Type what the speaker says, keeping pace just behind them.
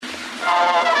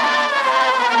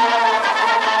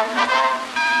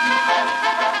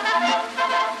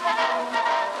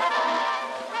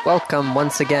Welcome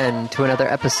once again to another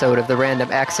episode of the Random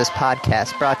Access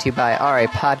Podcast, brought to you by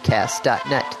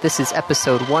rapodcast.net. This is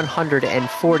episode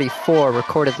 144,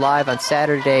 recorded live on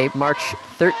Saturday, March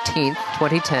 13th,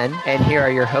 2010. And here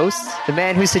are your hosts, the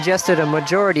man who suggested a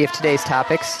majority of today's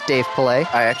topics, Dave Pillay.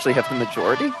 I actually have the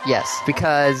majority? Yes,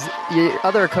 because your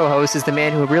other co-host is the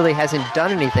man who really hasn't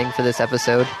done anything for this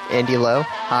episode, Andy Lowe.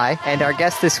 Hi. And our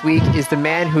guest this week is the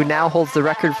man who now holds the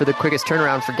record for the quickest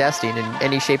turnaround for guesting in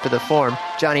any shape of the form,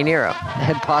 Johnny Nero.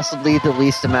 And possibly the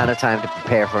least amount of time to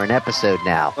prepare for an episode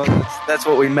now. Well, that's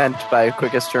what we meant by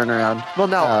quickest turnaround. Well,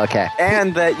 no. Oh, okay.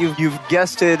 And that you've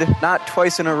guested not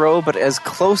twice in a row, but as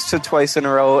close to twice in a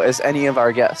row as any of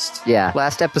our guests. Yeah.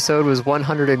 Last episode was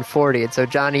 140, and so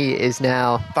Johnny is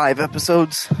now... 5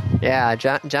 episodes? Yeah,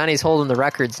 Johnny's holding the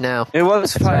records now. It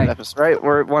was That's 5 right. episodes, right?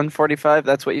 We're at 145,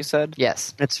 that's what you said?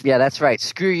 Yes. That's right.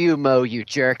 Screw you, Mo, you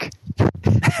jerk.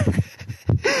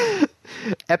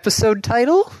 Episode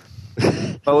title?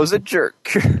 I was a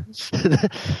jerk.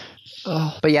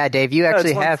 But yeah, Dave, you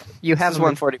actually have... You This have is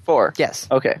 144. Yes.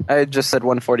 Okay, I just said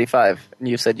 145, and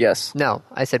you said yes. No,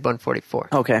 I said 144.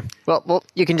 Okay. Well,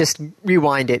 you can just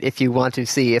rewind it if you want to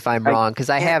see if I'm wrong, because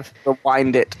I have...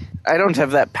 Rewind it. I don't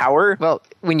have that power. Well,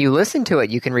 when you listen to it,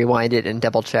 you can rewind it and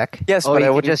double check. Yes, Oh, but you I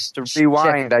can wouldn't just just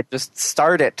rewind. I just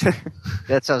start it.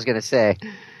 That's what I was going to say.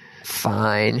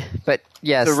 Fine. But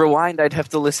yes. To rewind, I'd have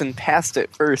to listen past it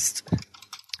first.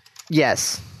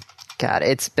 Yes. God,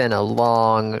 it's been a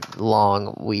long,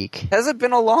 long week. Has it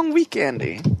been a long week,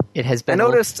 Andy? It has I been...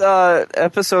 noticed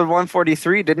episode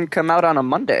 143 didn't come out on a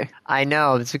Monday. I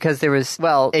know. It's because there was...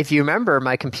 Well, if you remember,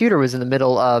 my computer was in the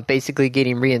middle of basically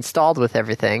getting reinstalled with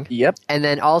everything. Yep. And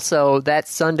then also, that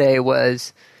Sunday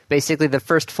was basically the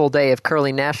first full day of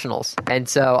curling nationals. And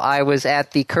so I was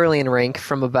at the curling rink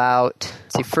from about...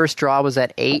 first draw was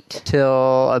at 8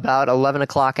 till about 11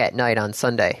 o'clock at night on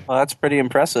Sunday. Well, that's pretty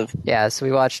impressive. Yeah, so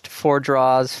we watched 4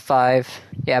 draws, 5...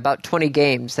 Yeah, about 20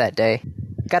 games that day.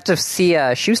 Got to see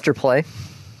Schuster play.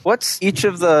 What's each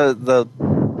of the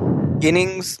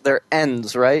innings? They're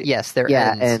ends, right? Yes, they're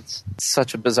Yeah, ends. and It's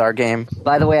such a bizarre game.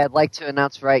 by the way, I'd like to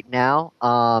announce right now,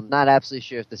 not absolutely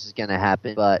sure if this is going to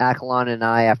happen, but Akalon and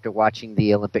I, after watching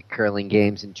the Olympic curling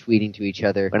games and tweeting to each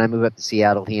other, when I move up to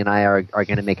Seattle, he and I are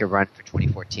going to make a run for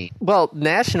 2014. Well,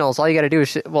 nationals, all you got to do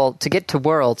is... Well, to get to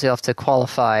Worlds, you have to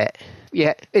qualify.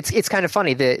 Yeah, it's kind of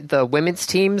funny. The women's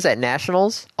teams at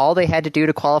nationals, all they had to do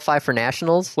to qualify for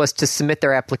nationals was to submit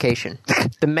their application.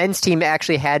 The men's team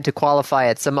actually had to qualify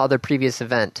at some other previous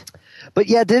event. But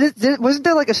yeah, wasn't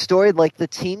there like a story like the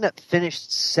team that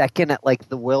finished second at like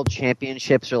the World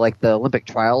Championships or like the Olympic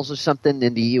trials or something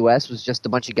in the U.S. was just a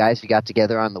bunch of guys who got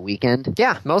together on the weekend?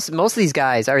 Yeah, most of these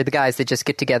guys are the guys that just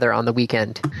get together on the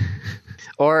weekend.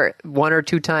 Or 1 or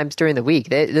 2 times during the week.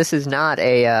 This is not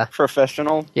a...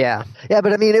 Professional. Yeah. Yeah,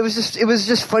 but I mean, it was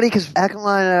just funny because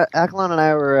Akalon and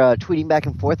I were tweeting back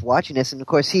and forth watching this, and of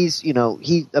course he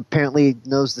apparently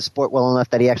knows the sport well enough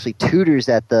that he actually tutors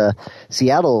at the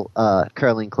Seattle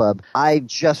curling club. I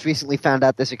just recently found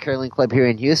out there's a curling club here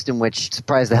in Houston, which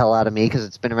surprised the hell out of me because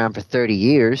it's been around for 30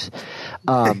 years.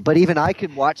 But even I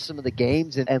could watch some of the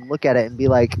games and look at it and be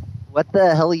like, what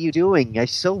the hell are you doing? I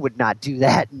so would not do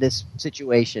that in this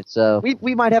situation. So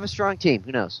we might have a strong team.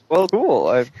 Who knows? Well,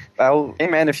 cool. Hey,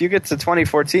 man, if you get to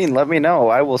 2014, let me know.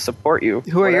 I will support you.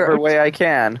 Who are your- whatever way I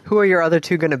can. Who are your other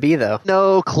 2 going to be, though?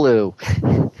 No clue.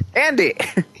 Andy!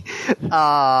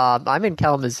 I'm in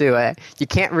Kalamazoo. You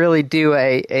can't really do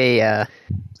a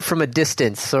from a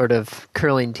distance sort of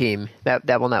curling team.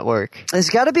 That will not work. There's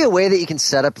got to be a way that you can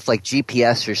set up with like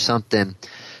GPS or something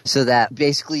so that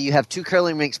basically you have 2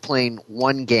 curling rinks playing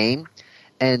one game.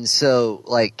 And so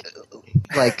like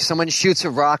someone shoots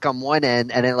a rock on one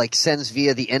end and it like sends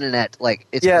via the internet like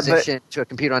its position to a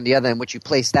computer on the other end, which you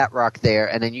place that rock there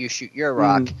and then you shoot your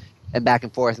rock and back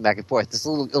and forth and back and forth.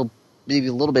 It'll maybe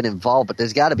a little bit involved, but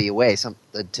there's got to be a way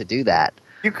to do that.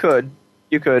 You could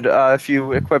if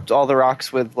you equipped all the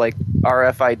rocks with like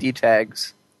RFID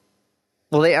tags.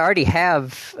 Well, they already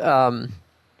have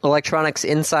electronics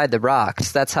inside the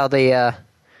rocks. That's how they...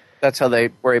 That's how they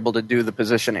were able to do the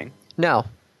positioning. No.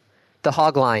 The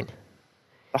hog line.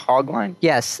 The hog line?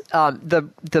 Yes.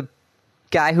 The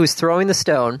guy who's throwing the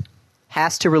stone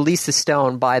has to release the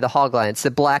stone by the hog line. It's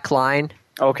the black line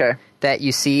Okay. that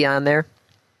you see on there.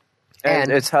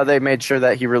 And it's how they made sure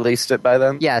that he released it by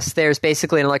then? Yes, there's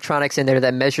basically an electronics in there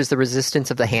that measures the resistance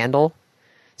of the handle.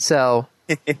 So,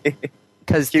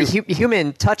 because the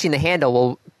human touching the handle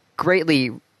will greatly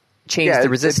change the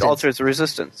resistance. It alters the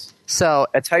resistance. So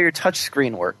That's how your touch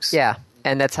screen works. yeah,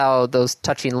 and that's how those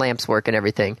touching lamps work and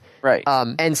everything. Right.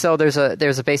 And so there's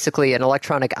a basically an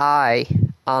electronic eye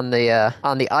on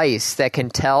the ice that can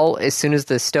tell as soon as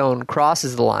the stone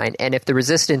crosses the line, and if the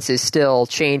resistance is still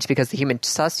changed because the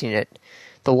human's touching it,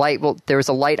 there's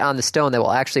a light on the stone that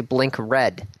will actually blink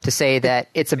red to say that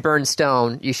it's a burned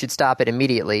stone, you should stop it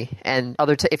immediately. And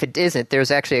if it isn't,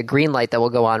 there's actually a green light that will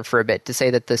go on for a bit to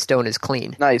say that the stone is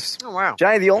clean. Nice. Oh, wow.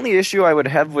 Johnny, the only issue I would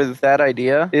have with that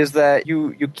idea is that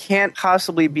you can't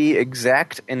possibly be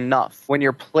exact enough when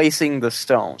you're placing the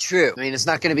stone. True. I mean, it's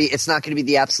not going to be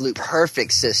the absolute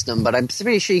perfect system, but I'm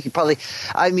pretty sure you could probably.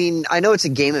 I mean, I know it's a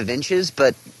game of inches,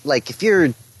 but like if you're,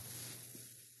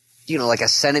 like a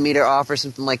centimeter off or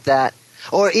something like that,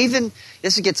 or even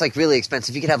this gets like really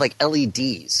expensive. You could have like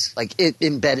LEDs like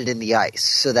embedded in the ice,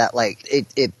 so that like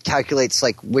it calculates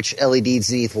like which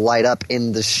LEDs need to light up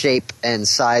in the shape and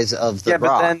size of the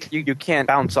rock. But then you can't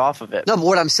bounce off of it. No, but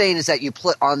what I'm saying is that you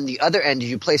put on the other end,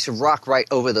 you place a rock right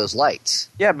over those lights.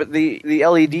 Yeah, but the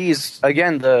LEDs,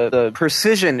 again, the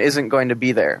precision isn't going to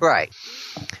be there. Right.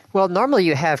 Well, normally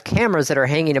you have cameras that are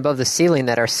hanging above the ceiling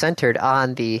that are centered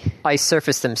on the ice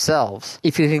surface themselves.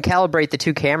 If you can calibrate the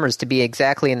two cameras to be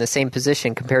exactly in the same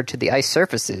position compared to the ice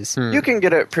surfaces, you can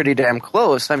get it pretty damn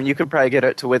close. I mean, you could probably get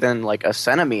it to within like a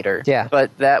centimeter. Yeah.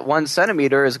 But that 1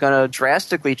 centimeter is going to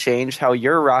drastically change how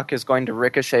your rock is going to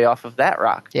ricochet off of that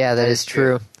rock. Yeah, that is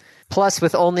true. Plus,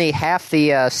 with only half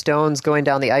the stones going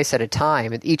down the ice at a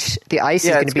time, the ice is going to be...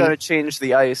 Yeah, it's going to change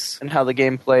the ice and how the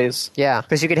game plays. Yeah,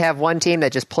 because you could have one team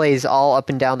that just plays all up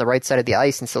and down the right side of the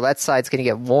ice, and so that side's going to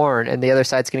get worn, and the other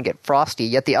side's going to get frosty,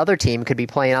 yet the other team could be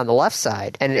playing on the left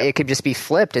side, and it could just be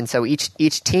flipped, and so each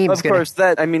team's going to... Of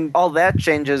course, all that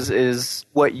changes is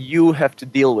what you have to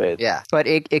deal with. Yeah. But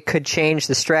it could change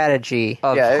the strategy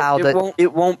of how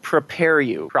it won't prepare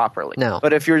you properly. No.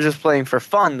 But if you're just playing for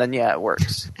fun, then yeah, it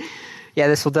works. Yeah,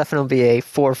 this will definitely be a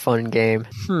for-fun game.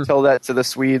 Tell that to the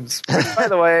Swedes. By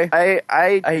the way,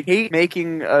 I hate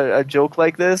making a joke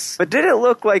like this, but did it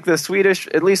look like the Swedish,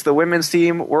 at least the women's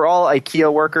team, were all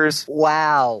IKEA workers?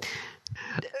 Wow.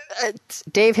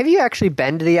 Dave, have you actually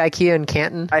been to the IKEA in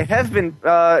Canton? I have been,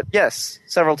 yes,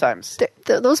 several times.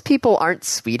 Those people aren't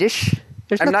Swedish.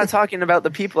 I'm not talking about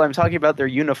the people, I'm talking about their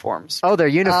uniforms. Oh, their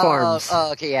uniforms.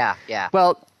 Oh, okay, yeah.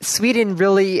 Well, Sweden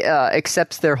really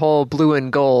accepts their whole blue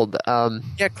and gold.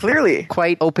 Yeah, clearly.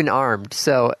 Quite open-armed,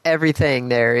 so everything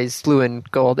there is blue and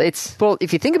gold.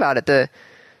 If you think about it, the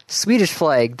Swedish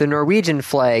flag, the Norwegian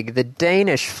flag, the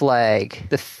Danish flag,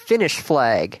 the Finnish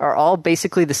flag are all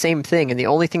basically the same thing, and the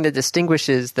only thing that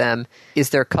distinguishes them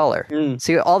is their color.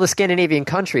 So all the Scandinavian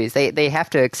countries, they have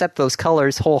to accept those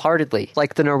colors wholeheartedly,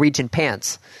 like the Norwegian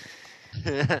pants.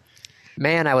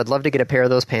 Man, I would love to get a pair of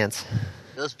those pants.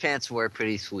 Those pants were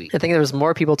pretty sweet. I think there was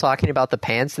more people talking about the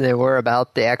pants than there were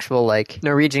about the actual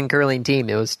Norwegian curling team.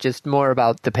 It was just more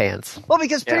about the pants. Well,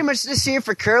 because pretty much this year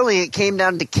for curling, it came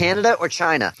down to Canada or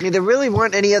China. I mean, there really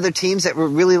weren't any other teams that were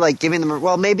really giving them.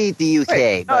 Well, maybe the UK.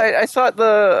 Wait, but... no, I thought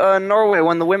the Norway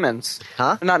won the women's.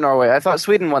 Huh? Not Norway. I thought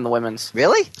Sweden won the women's.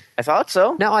 Really? I thought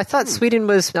so. No, I thought Sweden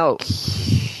was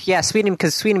Yeah, Sweden,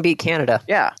 because Sweden beat Canada.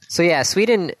 Yeah. So yeah,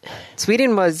 Sweden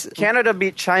was... Canada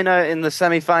beat China in the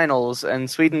semifinals, and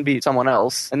Sweden beat someone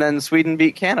else, and then Sweden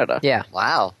beat Canada. Yeah.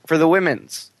 Wow. For the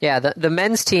women's. Yeah, the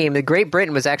men's team, the Great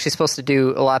Britain was actually supposed to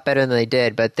do a lot better than they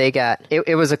did, but they got...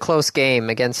 It was a close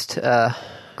game against...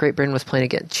 Great Britain was playing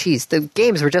against... Jeez, the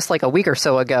games were just like a week or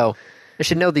so ago. I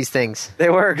should know these things. They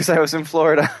were, because I was in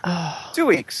Florida. 2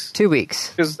 weeks. 2 weeks.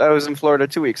 Because I was in Florida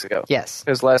 2 weeks ago. Yes.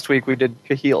 Because last week we did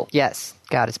Cahill. Yes.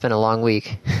 God, it's been a long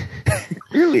week.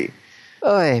 Really?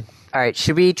 Oy. All right,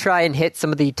 should we try and hit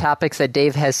some of the topics that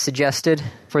Dave has suggested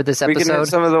for this episode? We can hit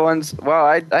some of the ones... Wow,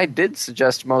 I did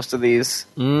suggest most of these.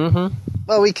 Mm-hmm.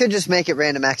 Well, we could just make it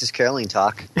Random Access Curling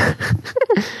Talk.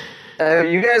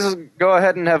 You guys go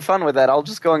ahead and have fun with that. I'll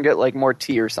just go and get more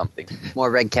tea or something.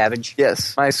 More red cabbage?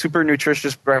 Yes. My super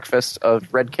nutritious breakfast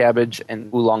of red cabbage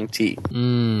and oolong tea.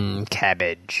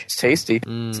 Cabbage. It's tasty.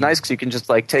 It's nice because you can just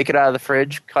take it out of the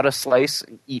fridge, cut a slice,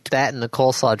 and eat. That and the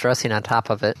coleslaw dressing on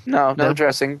top of it. No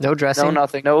dressing. No dressing? No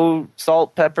nothing. No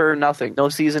salt, pepper, nothing. No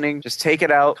seasoning. Just take it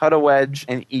out, cut a wedge,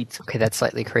 and eat. Okay, that's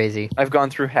slightly crazy. I've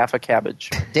gone through half a cabbage.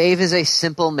 Dave is a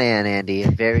simple man, Andy. A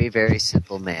very, very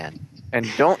simple man. And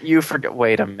don't you forget...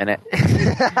 Wait a minute.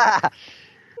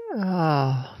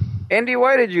 Oh. Andy,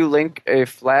 why did you link a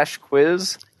flash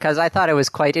quiz? Because I thought it was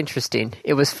quite interesting.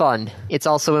 It was fun. It's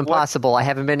also impossible. I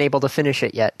haven't been able to finish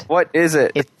it yet. What is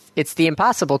it? It's the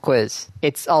impossible quiz.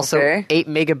 It's also 8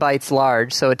 megabytes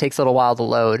large, so it takes a little while to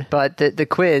load. But the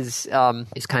quiz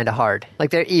is kind of hard.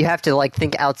 Like you have to like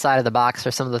think outside of the box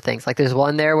for some of the things. Like there's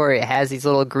one there where it has these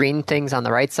little green things on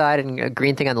the right side and a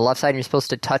green thing on the left side, and you're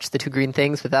supposed to touch the 2 green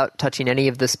things without touching any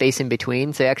of the space in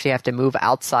between. So you actually have to move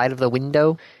outside of the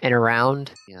window and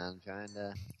around. Yeah, I'm trying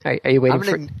to... Are you waiting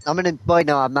for... Boy,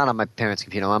 no, I'm not on my parents'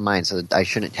 computer. I'm on mine, so I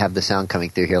shouldn't have the sound coming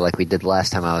through here like we did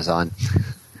last time I was on.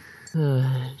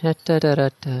 Click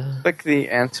the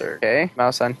answer, okay?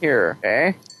 Mouse on here,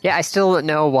 okay? Yeah, I still don't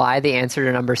know why the answer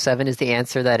to number 7 is the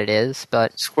answer that it is,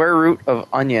 but... Square root of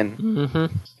onion.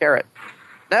 Mm-hmm. Carrot.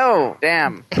 No!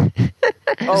 Damn.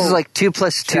 This is like 2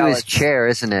 plus 2 is chair,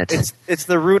 isn't it? It's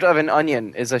the root of an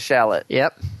onion is a shallot.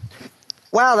 Yep.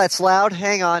 Wow, that's loud.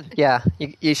 Hang on. Yeah,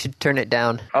 you should turn it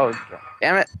down. Oh,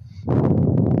 damn it.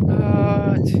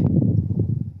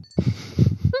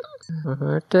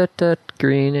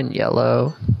 Green and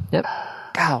yellow. Yep.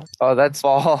 Ow. Oh, that's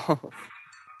ball.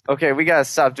 Okay, we gotta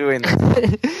stop doing this.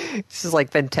 This has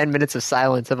like been 10 minutes of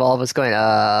silence of all of us going,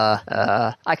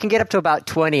 I can get up to about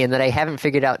 20, and then I haven't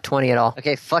figured out 20 at all.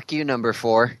 Okay, fuck you, number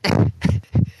 4.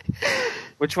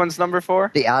 Which one's number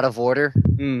 4? The out of order.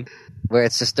 Where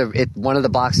it's just one of the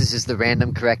boxes is the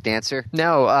random correct answer.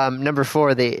 No, number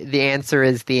 4, the answer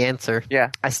is the answer.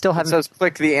 Yeah. I still haven't... It says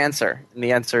click the answer, and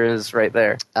the answer is right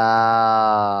there.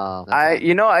 Oh.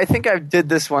 Okay. I think I did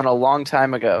this one a long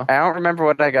time ago. I don't remember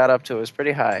what I got up to. It was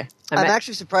pretty high. I'm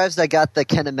actually surprised I got the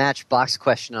can it match box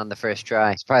question on the first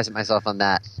try. Surprised at myself on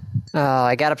that. Oh,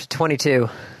 I got up to 22.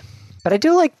 But I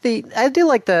do like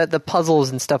the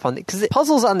puzzles and stuff because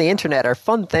puzzles on the internet are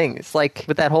fun things. Like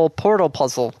with that whole Portal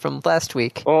puzzle from last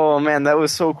week. Oh man, that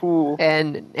was so cool.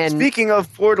 And speaking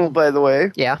of Portal, by the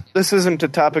way, yeah, this isn't a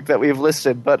topic that we've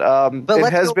listed, but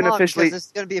it has been officially. This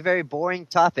is going to be a very boring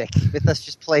topic with us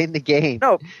just playing the game.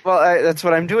 No, well, that's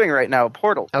what I'm doing right now.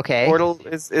 Portal. Okay. Portal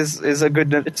is a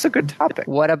good. It's a good topic.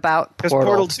 What about Portal? Because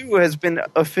Portal 2 has been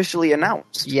officially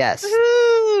announced. Yes.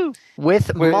 Woo-hoo! With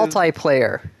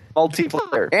multiplayer.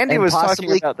 Multiplayer. Andy was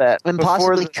talking about that. And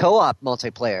possibly co-op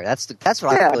multiplayer. That's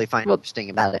what I really find interesting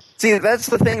about it. See, that's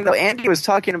the thing, though. Andy was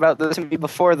talking about this to me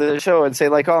before the show and say,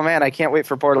 like, oh, man, I can't wait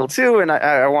for Portal 2, and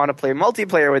I want to play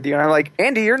multiplayer with you. And I'm like,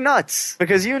 Andy, you're nuts.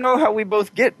 Because you know how we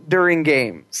both get during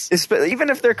games. Even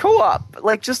if they're co-op.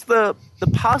 Like, just the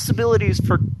possibilities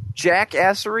for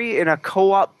jackassery in a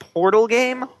co-op Portal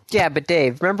game. Yeah, but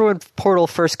Dave, remember when Portal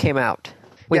first came out?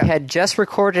 We had just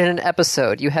recorded an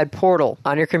episode. You had Portal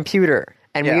on your computer.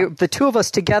 And the two of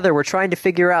us together were trying to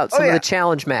figure out some of the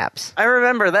challenge maps. I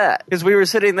remember that. Because we were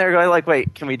sitting there going like,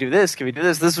 wait, can we do this? Can we do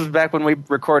this? This was back when we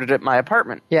recorded at my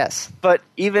apartment. Yes. But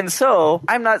even so,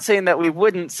 I'm not saying that we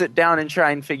wouldn't sit down and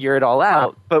try and figure it all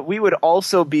out. But we would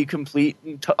also be complete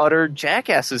and utter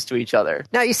jackasses to each other.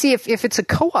 Now, you see, if it's a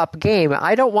co-op game,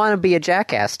 I don't want to be a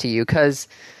jackass to you because...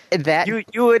 You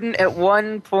wouldn't at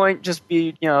one point just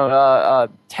be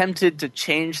tempted to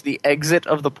change the exit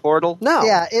of the portal? No.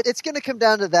 Yeah, it's going to come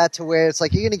down to that, to where it's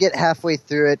like you're going to get halfway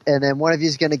through it, and then one of you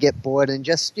is going to get bored, and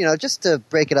just to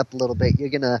break it up a little bit, you're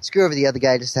going to screw over the other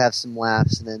guy just to have some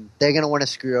laughs, and then they're going to want to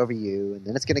screw over you, and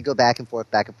then it's going to go back and forth,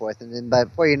 and then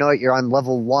before you know it, you're on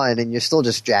level 1, and you're still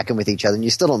just jacking with each other, and you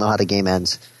still don't know how the game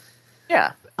ends.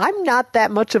 Yeah. I'm not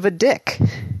that much of a dick.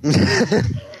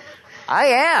 I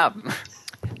am.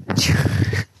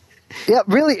 Yeah,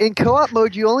 really, in co-op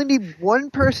mode, you only need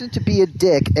one person to be a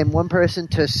dick and one person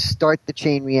to start the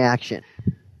chain reaction.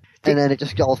 And then it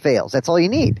just all fails. That's all you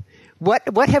need.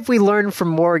 What have we learned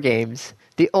from war games?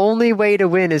 The only way to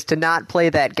win is to not play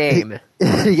that game.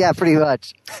 Yeah, pretty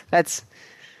much.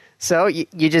 So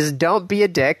you just don't be a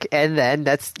dick, and then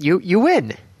you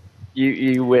win.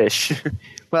 You wish.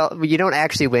 Well, you don't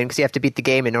actually win because you have to beat the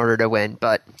game in order to win.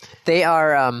 But they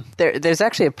are there's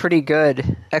actually a pretty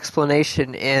good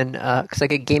explanation in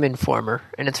like a Game Informer,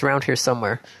 and it's around here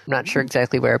somewhere. I'm not sure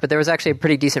exactly where, but there was actually a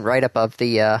pretty decent write-up of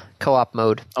the co-op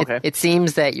mode. Okay. It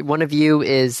seems that one of you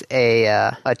is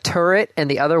a turret, and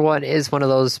the other one is one of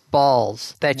those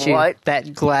balls that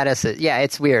Gladys is. Yeah,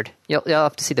 it's weird. You'll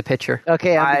have to see the picture.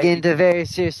 Okay, I'm beginning to very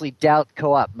seriously doubt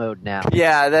co-op mode now.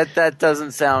 Yeah, that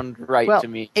doesn't sound right to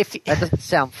me. That doesn't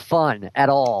sound fun at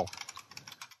all.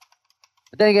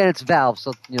 But then again, it's Valve,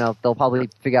 so they'll probably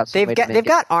figure out some way to make They've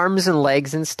got arms and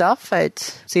legs and stuff.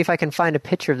 See if I can find a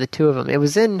picture of the two of them. It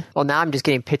was in... Well, now I'm just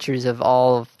getting pictures of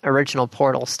all of original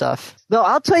Portal stuff. No,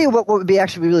 I'll tell you what would be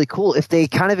actually really cool if they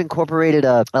kind of incorporated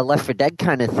a Left 4 Dead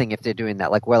kind of thing if they're doing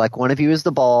that. Like where like one of you is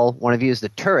the ball, one of you is the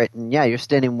turret, and yeah, you're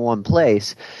standing in one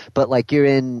place, but like you're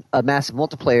in a massive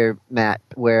multiplayer map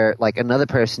where like another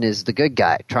person is the good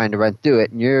guy trying to run through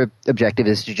it, and your objective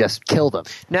is to just kill them.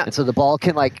 No. And so the ball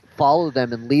can like follow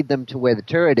them and lead them to where the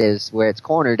turret is, where it's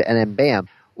cornered, and then bam.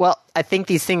 Well, I think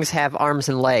these things have arms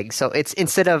and legs, so it's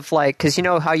instead of like, because you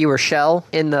know how you were Shell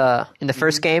in the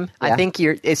first game. Yeah. I think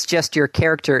it's just your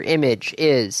character image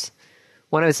is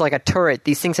when it's like a turret.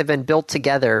 These things have been built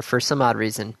together for some odd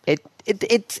reason. It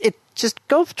just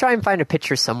go try and find a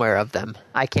picture somewhere of them.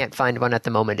 I can't find one at the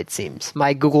moment. It seems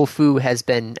my Google Foo has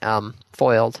been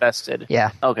foiled. Bested.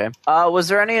 Yeah. Okay. Was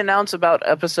there any announce about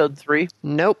episode 3?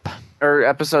 Nope. Or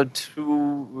episode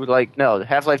 2, like, no,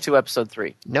 Half-Life 2 episode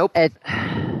 3. Nope.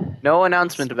 No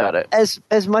announcement about it.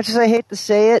 As much as I hate to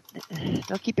say it,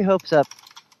 don't keep your hopes up.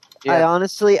 Yeah.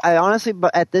 I honestly,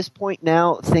 but at this point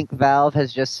now, think Valve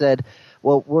has just said,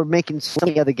 well, we're making so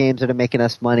many other games that are making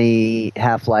us money.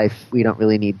 Half-Life, we don't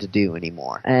really need to do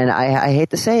anymore. And I hate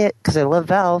to say it because I love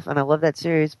Valve and I love that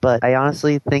series, but I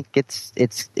honestly think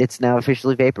it's now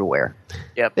officially vaporware.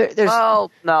 Yep. There's-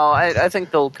 Well, no, I think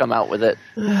they'll come out with it.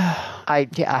 I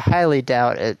highly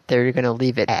doubt it. They're going to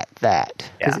leave it at that.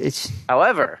 'Cause Yeah. it's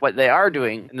However, what they are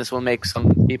doing, and this will make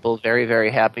some people very,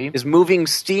 very happy, is moving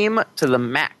Steam to the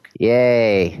Mac.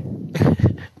 Yay.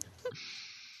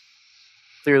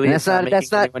 Clearly, And it's not making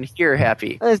anyone here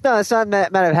happy. It's not a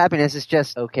matter of happiness, it's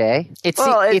just okay.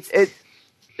 Well,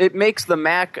 it makes the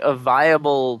Mac a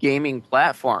viable gaming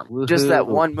platform. Woohoo. Just that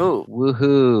one move.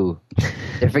 Woohoo.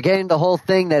 They're forgetting the whole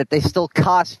thing that they still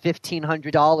cost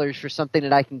 $1,500 for something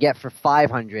that I can get for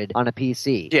 $500 on a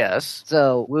PC. Yes.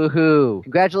 So, woohoo.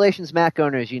 Congratulations, Mac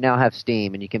owners. You now have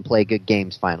Steam and you can play good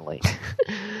games finally.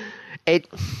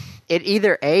 It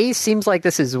either A, seems like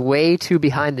this is way too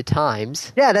behind the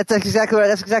times. Yeah, that's exactly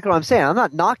what I'm saying. I'm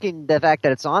not knocking the fact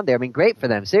that it's on there. I mean, great for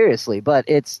them, seriously, but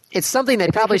it's something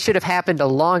that probably should have happened a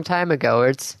long time ago.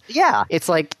 It's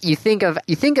like you think of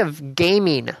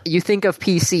gaming, you think of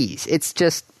PCs. It's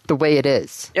just the way it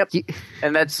is. Yep.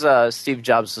 And that's Steve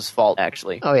Jobs' fault,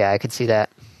 actually. Oh yeah, I could see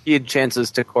that. He had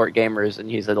chances to court gamers, and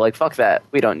he said, like, fuck that.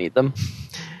 We don't need them.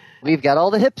 we've got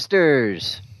all the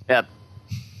hipsters. Yep.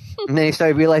 And then he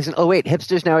started realizing, oh wait,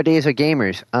 hipsters nowadays are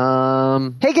gamers.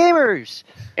 Hey gamers!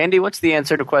 Andy, what's the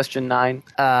answer to question 9?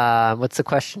 What's the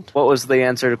question? What was the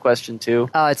answer to question 2?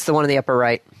 It's the one in the upper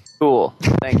right. Cool.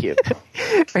 Thank you.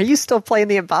 Are you still playing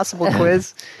the impossible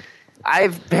quiz?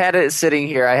 I've had it sitting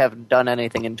here. I haven't done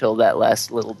anything until that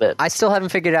last little bit. I still haven't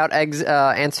figured out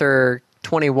answer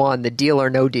 21, the deal or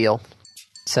no deal.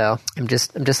 So I'm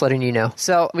just letting you know.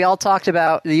 So we all talked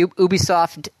about the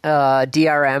Ubisoft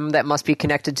DRM that must be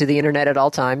connected to the internet at all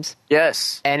times.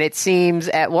 Yes. And it seems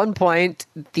at one point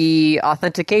the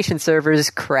authentication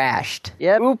servers crashed.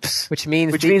 Yep. Oops. Which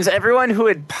means everyone who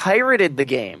had pirated the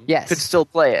game Yes. could still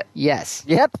play it. Yes.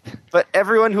 Yep. But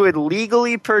everyone who had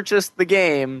legally purchased the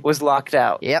game was locked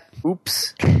out. Yep.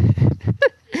 Oops.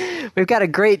 We've got a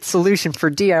great solution for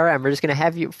DRM. We're just going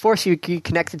to force you to be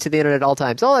connected to the internet at all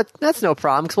times. Oh, that's no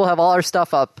problem because we'll have all our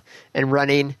stuff up and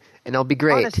running, and it'll be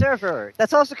great. On a server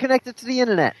that's also connected to the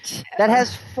internet. That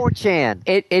has 4chan.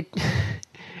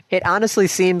 It honestly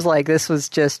seems like this was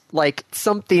just like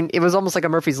something. It was almost like a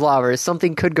Murphy's Law, where if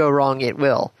something could go wrong, it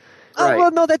will. Right.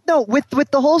 Oh, well, no. With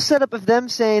the whole setup of them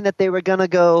saying that they were going to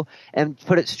go and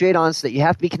put it straight on so that you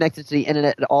have to be connected to the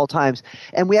internet at all times.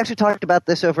 And we actually talked about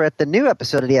this over at the new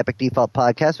episode of the Epic Default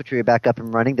podcast, which we are back up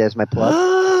and running. There's my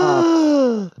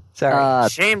plug. Sorry.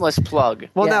 Shameless plug.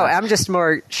 Well, yeah. no, I'm just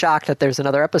more shocked that there's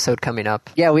another episode coming up.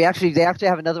 Yeah, they actually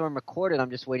have another one recorded. I'm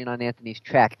just waiting on Anthony's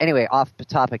track. Anyway, off the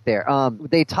topic there.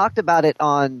 They talked about it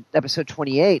on episode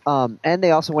 28, and they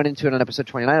also went into it on episode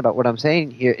 29 about what I'm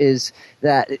saying here is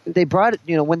that they brought it,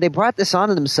 when they brought this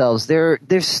onto themselves,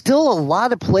 there's still a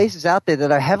lot of places out there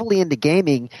that are heavily into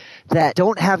gaming that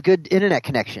don't have good internet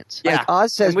connections. Yeah. Like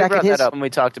Oz says and we back brought in his that up when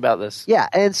we talked about this. Yeah,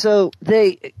 and so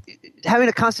having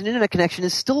a constant internet connection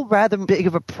is still rather big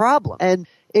of a problem. And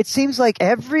it seems like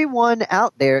everyone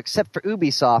out there except for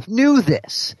Ubisoft knew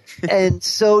this. And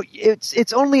so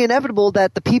it's only inevitable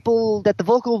that the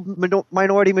vocal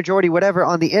minority, majority, whatever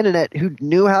on the internet who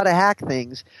knew how to hack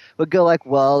things would go like,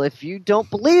 well, if you don't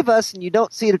believe us and you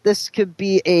don't see that this could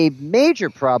be a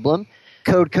major problem,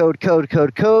 code,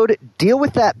 deal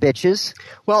with that, bitches.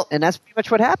 Well, and that's pretty much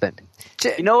what happened.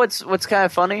 You know what's kind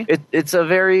of funny? It's a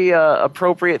very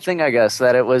appropriate thing, I guess,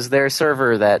 that it was their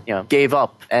server that gave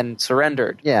up and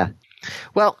surrendered. Yeah.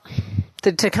 Well,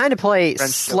 To kind of play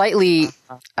French slightly...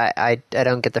 I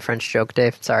don't get the French joke,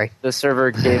 Dave. Sorry. The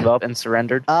server gave up and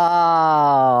surrendered.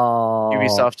 Oh.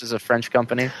 Ubisoft is a French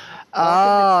company.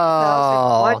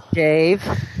 Welcome to 2001, Oh. Dave.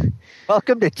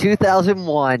 Welcome to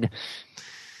 2001.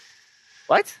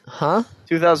 What? Huh?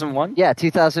 2001? Yeah,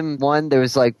 2001. There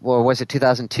was or was it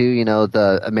 2002? You know,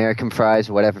 the American fries,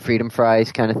 or whatever, freedom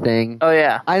fries kind of thing. Oh,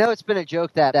 yeah. I know it's been a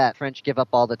joke that French give up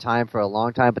all the time for a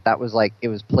long time, but that was it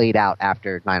was played out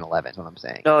after 9/11. Is what I'm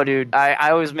saying. No, dude.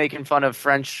 I was making fun of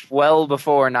French well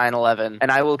before 9/11,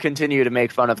 and I will continue to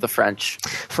make fun of the French.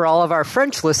 For all of our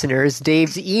French listeners,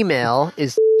 Dave's email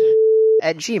is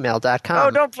at gmail.com.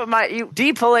 Oh, don't put you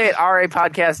dplay at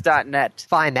rapodcast.net.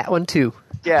 Fine, that one too.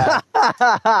 Yeah.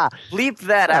 Bleep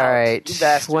that out. All right, you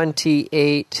bastard.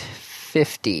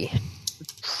 2850.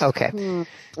 Okay.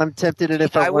 I'm tempted, and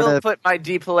if I will want to, put my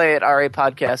dplay at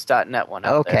rapodcast.net one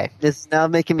out Okay. it's now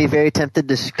making me very tempted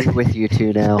to screw with you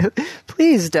two now.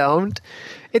 Please don't.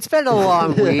 It's been a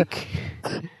long week.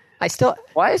 there.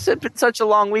 Why has it been such a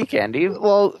long week, Andy?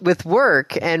 Well, with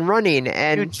work and running You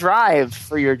and drive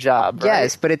for your job, right?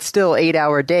 yes, but it's still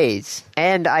 8-hour days,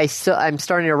 and I'm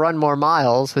starting to run more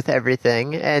miles with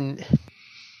everything, and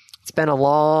it's been a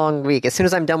long week. As soon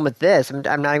as I'm done with this, I'm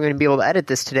not even going to be able to edit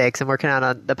this today because I'm working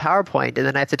on the PowerPoint, and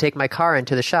then I have to take my car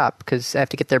into the shop because I have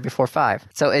to get there before 5.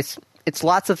 So it's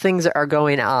lots of things that are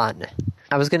going on.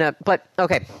 But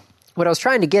okay, what I was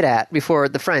trying to get at before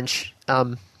the French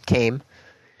came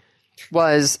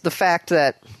was the fact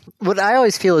that what I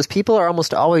always feel is people are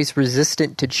almost always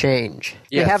resistant to change.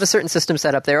 Yes. They have a certain system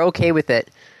set up, they're okay with it.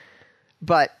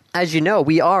 But as you know,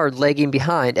 we are lagging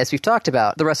behind, as we've talked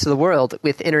about, the rest of the world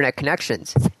with internet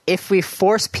connections. If we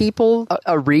force people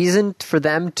a reason for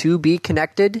them to be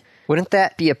connected, wouldn't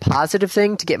that be a positive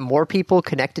thing to get more people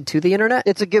connected to the internet?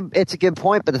 It's a good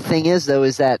point, but the thing is, though,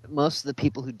 is that most of the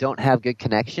people who don't have good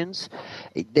connections,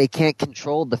 they can't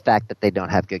control the fact that they don't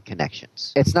have good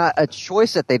connections. It's not a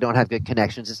choice that they don't have good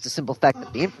connections. It's the simple fact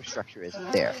that the infrastructure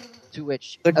isn't there. To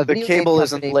which The video game cable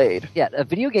isn't company- laid. Yeah, a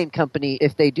video game company,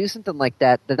 if they do something like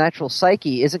that, the natural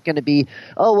psyche isn't going to be,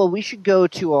 oh well, we should go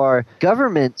to our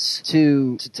governments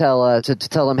to tell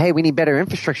them, hey, we need better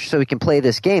infrastructure so we can play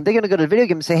this game. They're going to go to the video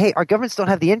game and say, hey, our governments don't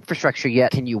have the infrastructure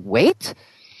yet. Can you wait?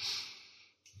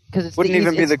 Because it's Wouldn't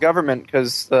even be the government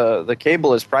because the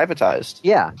cable is privatized.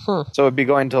 yeah. So it'd be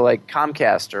going to like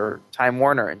Comcast or Time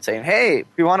Warner and saying, hey, if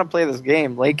you want to play this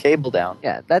game, lay cable down.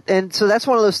 Yeah, so that's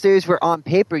one of those theories where on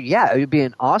paper, yeah, it would be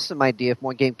an awesome idea if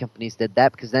more game companies did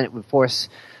that because then it would force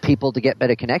people to get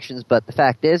better connections. But the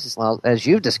fact is, well, as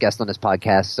you've discussed on this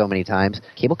podcast so many times,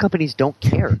 cable companies don't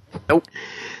care. Nope.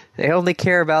 They only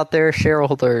care about their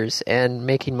shareholders and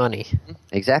making money.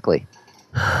 Exactly.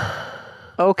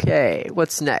 Okay,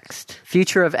 what's next?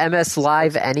 Future of MS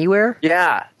Live Anywhere?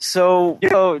 Yeah. So,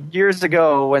 years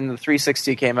ago when the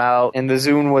 360 came out and the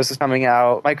Zune was coming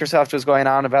out, Microsoft was going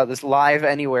on about this Live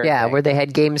Anywhere Yeah, thing. where they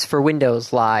had games for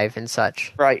Windows Live and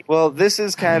such. Right. Well, this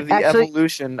is kind of the Actually-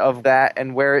 evolution of that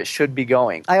and where it should be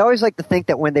going. I always like to think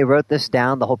that when they wrote this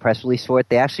down, the whole press release for it,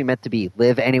 they actually meant to be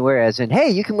live anywhere, as in, hey,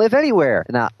 you can live anywhere,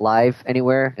 not live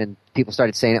anywhere. And people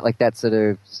started saying it like that, so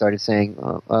they started saying,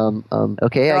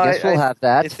 okay, I guess we'll have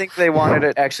that. I think they wanted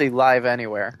it actually live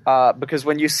anywhere. Because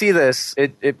when you see this,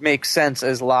 it makes sense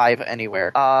as live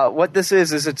anywhere. What this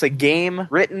is it's a game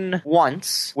written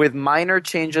once with minor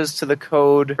changes to the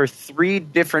code for 3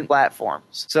 different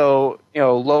platforms. So,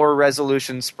 lower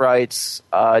resolution sprites,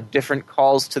 different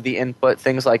calls to the input,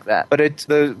 things like that. But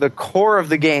the core of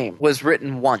the game was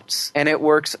written once, and it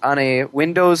works on a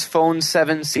Windows Phone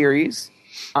 7 series,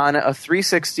 on a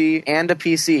 360 and a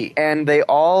PC, and they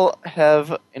all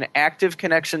have an active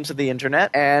connection to the internet,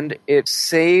 and it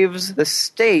saves the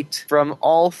state from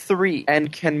all 3 and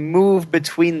can move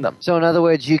between them. So in other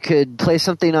words, you could play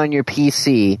something on your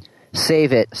PC,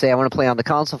 save it, say I want to play on the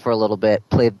console for a little bit,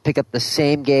 pick up the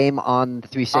same game on the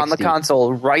 360. On the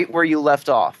console, right where you left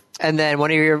off. And then one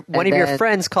of your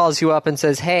friends calls you up and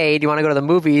says, hey, do you want to go to the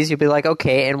movies? You'll be like,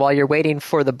 okay. And while you're waiting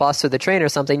for the bus or the train or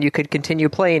something, you could continue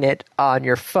playing it on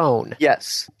your phone.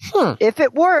 Yes. If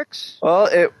it works. Well,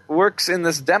 it works in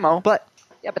this demo. But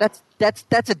Yeah, but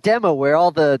that's a demo where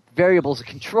all the variables are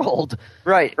controlled.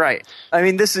 Right. I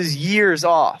mean, this is years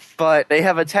off, but they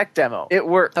have a tech demo. It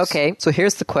works. okay, so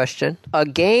here's the question. A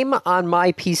game on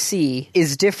my PC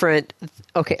is different.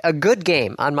 Okay, a good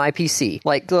game on my PC.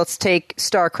 Like, let's take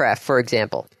StarCraft, for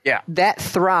example. Yeah. That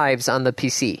thrives on the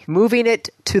PC. Moving it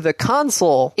to the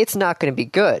console, it's not going to be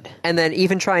good. And then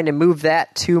even trying to move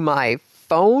that to my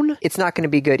phone, it's not going to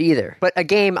be good either. But a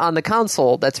game on the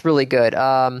console that's really good.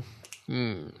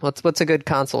 What's a good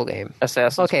console game?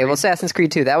 Assassin's Okay, Creed. well, Assassin's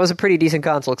Creed 2, that was a pretty decent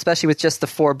console, especially with just the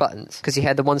 4 buttons, because you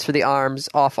had the ones for the arms,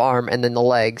 off arm, and then the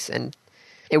legs, and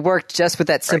it worked just with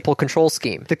that simple control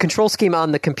scheme. The control scheme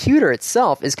on the computer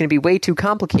itself is going to be way too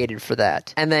complicated for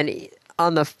that. And then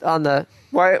on the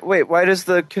Why does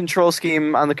the control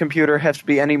scheme on the computer have to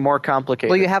be any more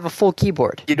complicated? well, you have a full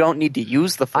keyboard. You don't need to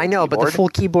use the full I know, but the keyboard. full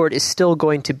keyboard is still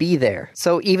going to be there.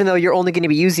 So even though you're only going to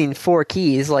be using 4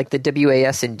 keys, like the W, A,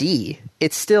 S, and D,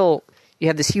 it's still, you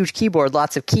have this huge keyboard,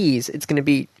 lots of keys.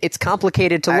 It's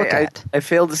complicated to look at. I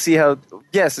fail to see how,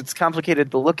 yes, it's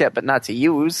complicated to look at, but not to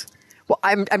use. Well,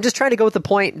 I'm just trying to go with the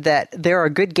point that there are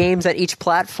good games at each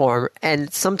platform,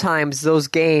 and sometimes those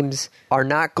games are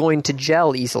not going to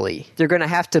gel easily. You're going to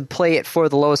have to play it for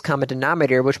the lowest common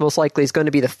denominator, which most likely is going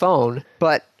to be the phone.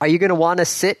 But are you going to want to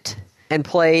sit and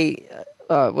play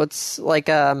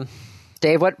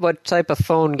Dave, what type of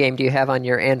phone game do you have on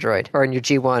your Android or on your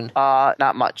G1?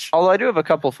 Not much. Although I do have a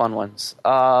couple fun ones.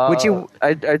 Would you?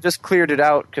 I just cleared it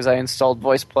out because I installed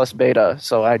Voice Plus Beta,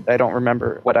 so I don't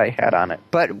remember what I had on it.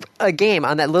 But a game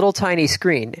on that little tiny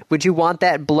screen, would you want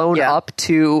that blown up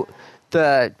to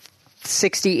the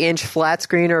 60-inch flat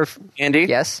screen? Or Andy?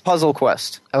 Yes? Puzzle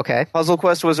Quest. Okay. Puzzle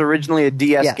Quest was originally a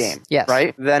DS Yes, game, yes.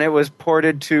 right? Then it was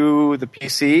ported to the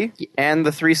PC and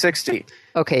the 360.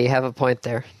 Okay, you have a point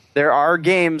there. There are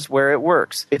games where it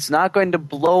works. It's not going to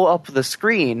blow up the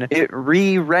screen. It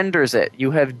re-renders it.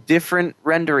 You have different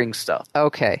rendering stuff.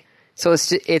 Okay. So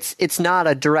it's not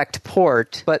a direct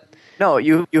port, but No,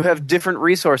 you have different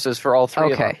resources for all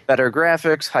three of them. Okay. Better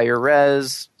graphics, higher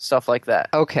res, stuff like that.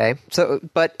 okay. So,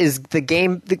 but is the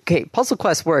game? Okay, Puzzle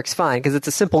Quest works fine because it's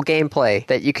a simple gameplay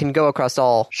that you can go across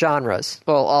all genres,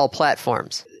 well, all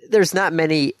platforms. There's not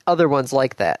many other ones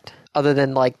like that, other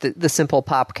than like the simple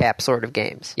PopCap sort of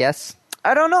games. Yes.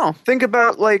 I don't know. Think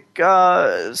about like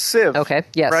Civ. Okay,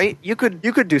 yes. Right? You could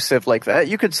do Civ like that.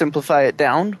 You could simplify it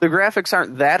down. The graphics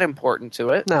aren't that important to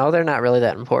it. No, they're not really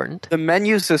that important. The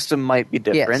menu system might be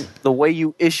different. Yes. The way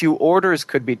you issue orders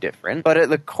could be different. But at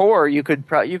the core, you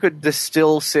could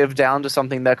distill Civ down to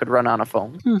something that could run on a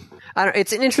phone.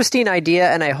 It's an interesting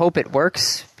idea, and I hope it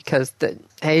works because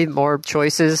more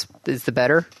choices is the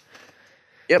better.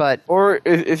 Yep. But or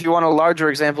if you want a larger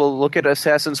example, look at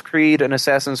Assassin's Creed and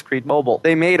Assassin's Creed Mobile.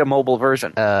 They made a mobile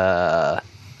version.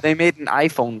 They made an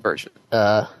iPhone version.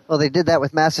 Well, they did that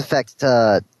with Mass Effect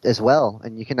as well,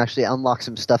 and you can actually unlock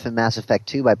some stuff in Mass Effect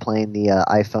 2 by playing the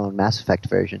iPhone Mass Effect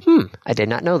version. I did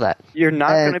not know that. You're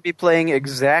not going to be playing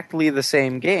exactly the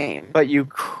same game, but you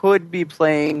could be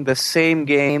playing the same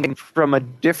game from a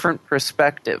different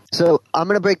perspective. So I'm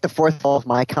going to break the fourth wall of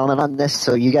my comment on this,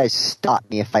 so you guys stop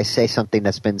me if I say something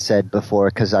that's been said before,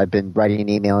 because I've been writing an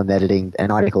email and editing an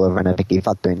article over on Epic Geek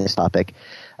during this topic.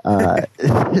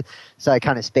 So I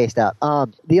kind of spaced out.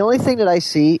 The only thing that I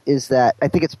see is that I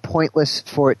think it's pointless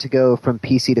for it to go from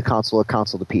PC to console or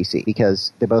console to PC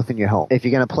because they're both in your home. If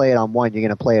you're going to play it on one, you're going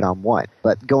to play it on one.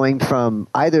 But going from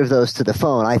either of those to the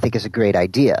phone, I think is a great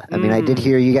idea. I mean, I did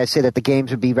hear you guys say that the games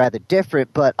would be rather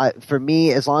different, but for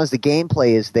me, as long as the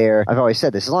gameplay is there, I've always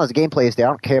said this, as long as the gameplay is there, I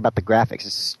don't care about the graphics.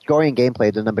 It's story and gameplay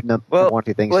are the number one,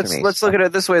 two things for me. Let's look at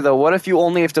it this way, though. What if you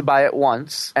only have to buy it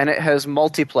once, and it has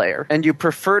multiplayer, and you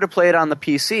prefer to play it on the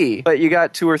PC, but you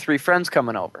got 2 or 3 friends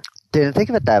coming over? Didn't think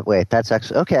of it that way. That's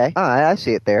actually okay. All right, I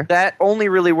see it there. That only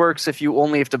really works if you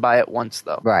only have to buy it once,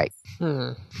 though. Right.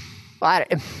 It's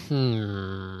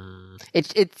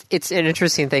an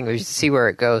interesting thing. We should see where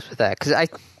it goes with that.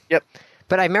 Yep.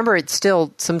 But I remember it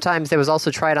still, sometimes they was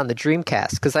also tried on the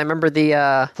Dreamcast, because I remember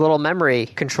the little memory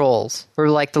controls were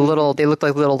like they looked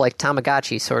like little like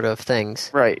Tamagotchi sort of things.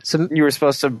 Right. So you were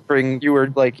supposed to you were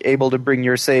like able to bring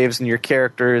your saves and your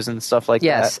characters and stuff like that.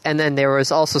 yes, and then there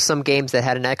was also some games that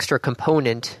had an extra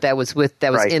component that was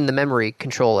Right. in the memory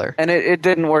controller. And it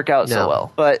didn't work out so No.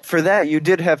 well. But for that, you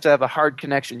did have to have a hard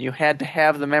connection. You had to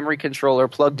have the memory controller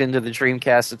plugged into the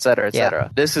Dreamcast, et cetera, et Yeah.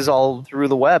 cetera. This is all through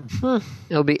the web.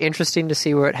 It'll be interesting to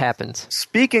see where it happens.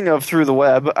 Speaking of through the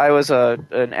web, I was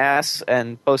an ass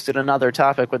and posted another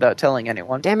topic without telling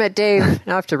anyone. Damn it, Dave!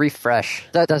 Now I have to refresh.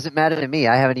 That doesn't matter to me.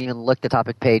 I haven't even looked at the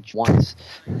topic page once.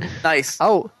 Nice.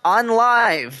 Oh, On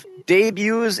Live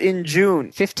debuts in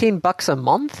June. $15 a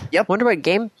month? Yep. Wonder what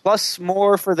game? Plus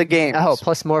more for the games. Oh,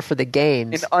 plus more for the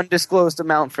games. An undisclosed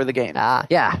amount for the game.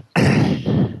 Yeah.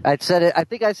 I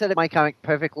think I said it in my comic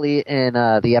perfectly in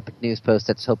the Epic News post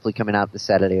that's hopefully coming out this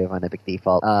Saturday over on Epic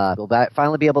Default. We'll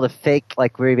finally be able to fake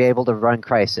like we'll be able to run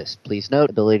Crysis. Please note,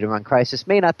 ability to run Crysis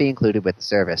may not be included with the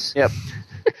service. Yep.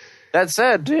 That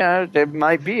said, yeah, it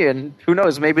might be, and who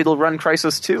knows? Maybe it'll run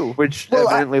Crysis 2, which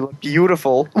evidently looked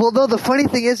beautiful. Well, no, the funny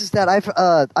thing is that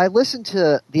I listen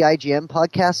to the IGN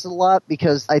podcast a lot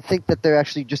because I think that they're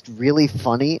actually just really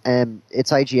funny, and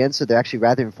it's IGN, so they're actually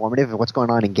rather informative of what's going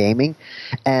on in gaming.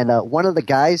 And one of the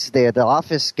guys there, the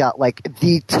office, got like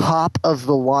the top of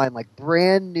the line, like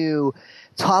brand new,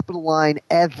 top of the line,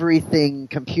 everything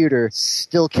computer,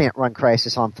 still can't run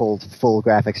Crysis on full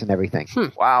graphics and everything.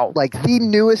 Wow. Like the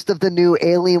newest of the new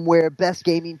Alienware best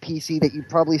gaming PC that you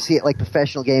probably see at like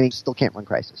professional gaming still can't run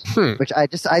Crysis. Which I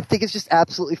think is just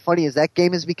absolutely funny, as that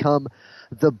game has become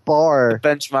the bar, the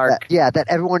benchmark. That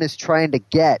everyone is trying to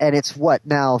get, and it's what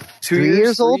now 3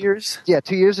 years old? 3 years? Yeah,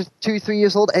 3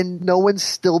 years old, and no one's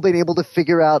still been able to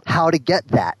figure out how to get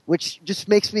that, which just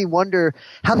makes me wonder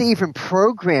how they even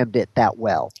programmed it that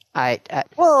well.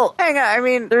 Well, hang on. I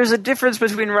mean, there's a difference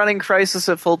between running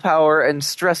Crysis at full power and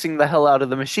stressing the hell out of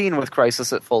the machine with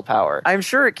Crysis at full power. I'm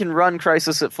sure it can run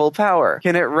Crysis at full power.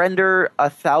 Can it render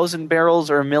 1,000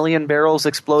 barrels or 1,000,000 barrels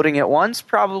exploding at once?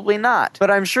 Probably not. But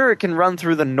I'm sure it can run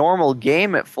through the normal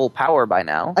game at full power by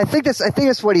now. I think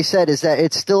that's what he said, is that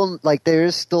it's still like there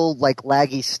is still like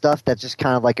laggy stuff that's just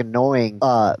kind of like annoying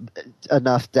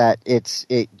enough that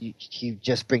you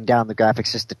just bring down the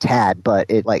graphics just a tad, but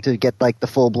it like to get like the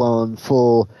full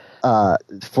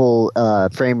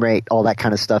frame rate, all that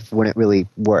kind of stuff wouldn't really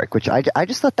work, which I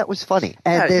just thought that was funny.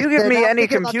 And you give me any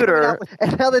computer.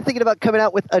 And now they're thinking about coming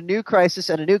out with a new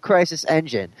Crysis and a new Crysis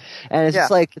engine. And it's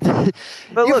just like, but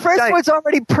your look, first one's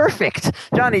already perfect.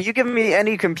 Johnny, you give me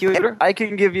any computer, I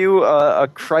can give you a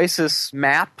Crysis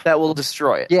map that will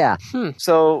destroy it. Yeah.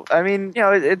 So, I mean,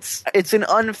 it's an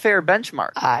unfair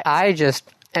benchmark. I just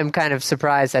am kind of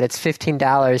surprised that it's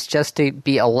 $15 just to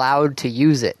be allowed to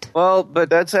use it. Well, but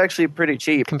that's actually pretty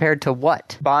cheap. Compared to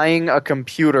what? Buying a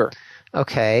computer.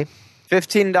 Okay.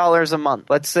 $15 a month.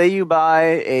 Let's say you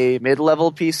buy a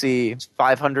mid-level PC, it's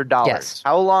 $500. Yes.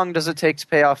 How long does it take to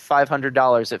pay off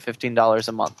 $500 at $15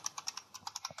 a month?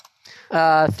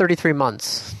 33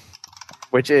 months.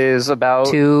 Which is about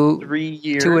 3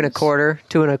 years. 2 and a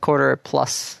quarter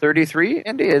plus. 33,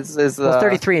 Andy? Is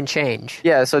 33 and change.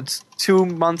 Yeah, so it's 2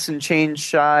 months and change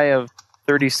shy of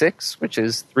 36, which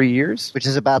is 3 years. Which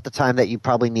is about the time that you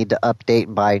probably need to update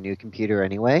and buy a new computer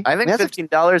anyway. I think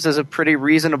 $15 is a pretty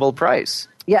reasonable price.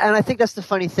 Yeah, and I think that's the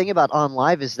funny thing about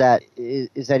OnLive is that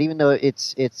even though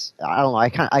it's I don't know, I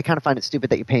kind of find it stupid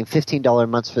that you're paying $15 a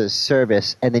month for the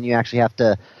service and then you actually have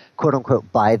to quote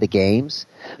unquote buy the games.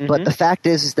 Mm-hmm. But the fact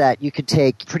is that you could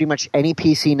take pretty much any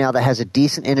PC now that has a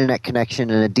decent internet connection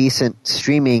and a decent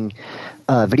streaming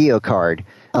video card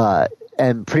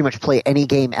and pretty much play any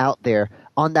game out there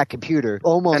on that computer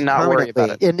almost and not permanently. worry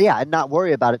about it. And not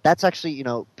worry about it. That's actually,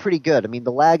 pretty good. I mean,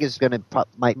 the lag is going to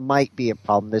might be a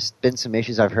problem. There's been some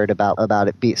issues I've heard about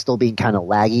it still being kind of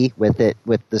laggy with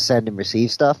the send and receive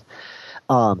stuff.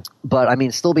 But I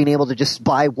mean, still being able to just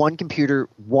buy one computer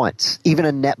once, even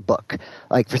a netbook,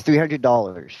 like for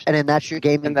 $300, and then that's your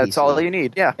gaming. And that's PC. all you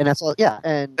need. Yeah, and that's all. Yeah,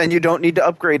 and you don't need to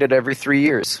upgrade it every 3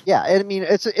 years. Yeah, I mean,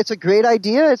 it's a great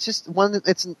idea. It's just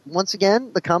once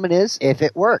again, the comment is if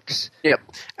it works. Yep.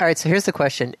 All right. So here's the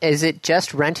question: is it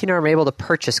just renting, or am I able to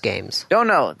purchase games? Don't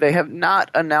know. They have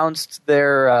not announced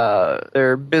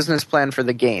their business plan for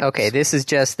the game. Okay, this is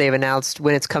just they've announced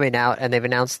when it's coming out, and they've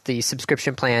announced the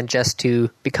subscription plan just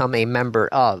to become a member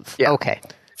of. Yeah. Okay.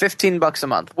 $15 a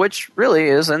month, which really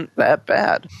isn't that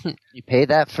bad. You pay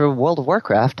that for World of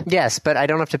Warcraft. Yes, but I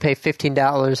don't have to pay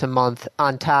 $15 a month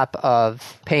on top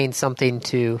of paying something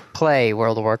to play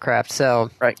World of Warcraft. So,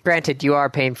 right. Granted, you are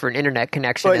paying for an internet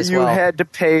connection as well. But you had to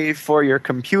pay for your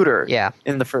computer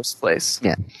in the first place.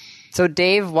 Yeah. So,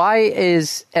 Dave, why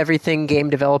is everything game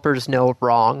developers know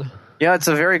wrong? Yeah, it's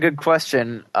a very good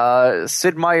question.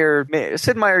 Sid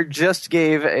Meier just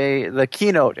gave the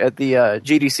keynote at the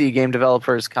GDC Game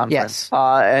Developers Conference. Yes.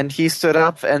 And he stood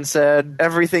up and said,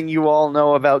 everything you all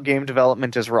know about game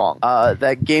development is wrong.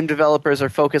 That game developers are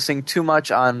focusing too much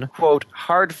on, quote,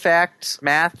 hard facts,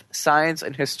 math, science,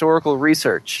 and historical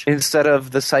research instead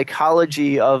of the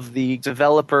psychology of the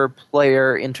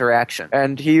developer-player interaction.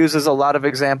 And he uses a lot of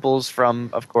examples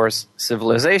from, of course,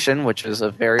 Civilization, which is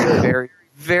a very, very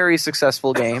very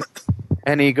successful game,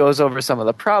 and he goes over some of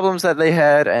the problems that they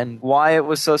had and why it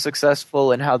was so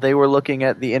successful and how they were looking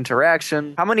at the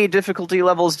interaction. How many difficulty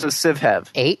levels does Civ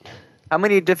have? 8. How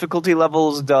many difficulty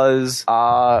levels does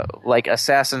like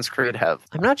Assassin's Creed have?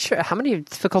 I'm not sure. How many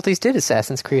difficulties did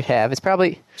Assassin's Creed have? It's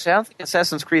probably... Actually, I don't think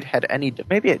Assassin's Creed had any.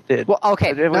 Maybe it did. Well,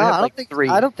 okay. It would No, have, I don't like, think 3.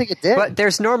 I don't think it did. But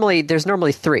there's normally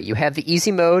 3. You have the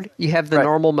easy mode, you have the Right.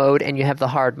 normal mode, and you have the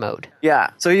hard mode. Yeah.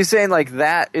 So you're saying like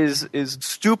that is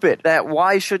stupid. That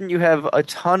why shouldn't you have a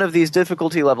ton of these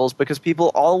difficulty levels? Because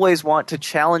people always want to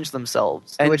challenge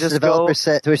themselves and to which just the developer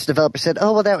said,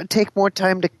 "Oh, well, that would take more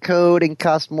time to code and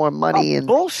cost more money." And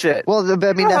bullshit. well, I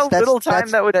mean, You know that's how little time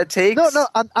that's, that would take. No,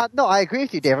 no, I agree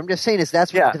with you, Dave. I'm just saying that's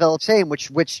what Yeah. the developer's saying,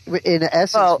 which in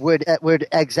essence Well- would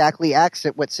exactly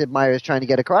accent what Sid Meier is trying to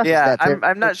get across. is Yeah, that they're-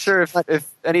 I'm not sure if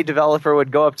any developer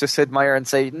would go up to Sid Meier and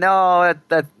say, no,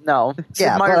 no. Sid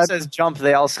Yeah, Meier but says jump,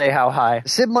 they all say how high.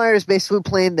 Sid Meier is basically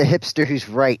playing the hipster who's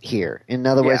right here. In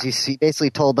other words, Yeah. he basically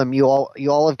told them, "You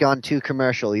all have gone too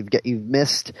commercial. You've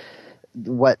missed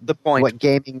what The point. What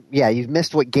gaming? Yeah, you've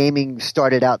missed what gaming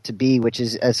started out to be, which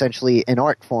is essentially an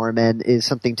art form and is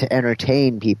something to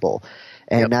entertain people.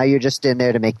 And Yep. now you're just in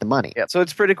there to make the money." Yeah, so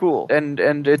it's pretty cool. And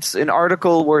it's an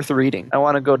article worth reading. I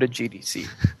want to go to GDC.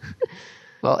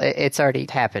 Well, it's already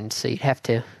happened, so you'd have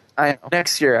to... I know.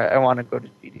 Next year, I want to go to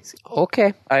GDC.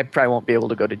 Okay. I probably won't be able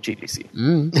to go to GDC.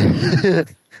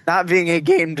 Mm. Not being a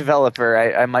game developer,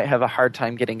 I might have a hard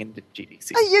time getting into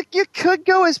GDC. You could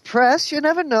go as press. You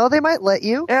never know. They might let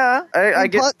you. Yeah, I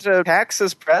And get to tax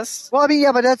as press. Well, I mean,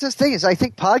 yeah, but that's the thing is, I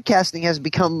think podcasting has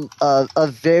become a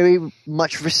very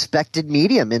much respected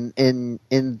medium in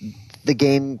the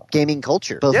gaming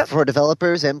culture, both Yep. for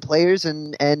developers and players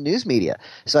and news media.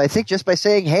 So I think just by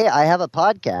saying, "Hey, I have a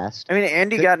podcast," I mean,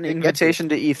 Andy got an invitation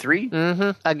to E3. Mm-hmm.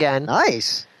 Again,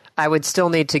 nice. I would still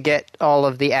need to get all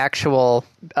of the actual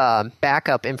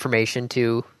backup information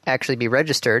to actually be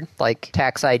registered, like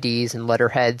tax IDs and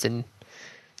letterheads and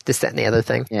this, that, and the other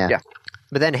thing. Yeah. Yeah.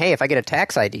 But then, hey, if I get a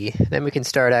tax ID, then we can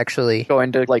start actually...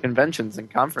 Going to like conventions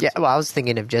and conferences. Yeah, well, I was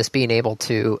thinking of just being able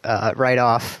to write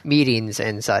off meetings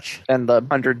and such. And the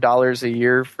 $100 a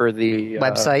year for the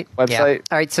Website. Website. Yeah.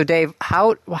 All right, so Dave,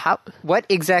 what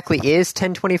exactly is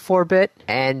 1024-bit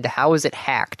and how is it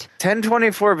hacked?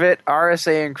 1024-bit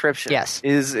RSA encryption Yes.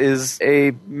 is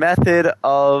a method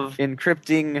of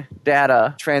encrypting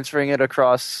data, transferring it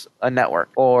across a network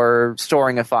or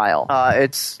storing a file.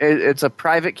 It's a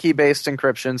private key-based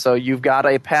encryption, so you've got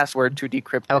a password to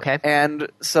decrypt it. Okay. And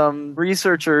some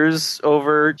researchers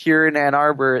over here in Ann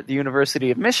Arbor at the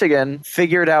University of Michigan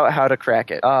figured out how to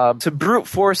crack it. To brute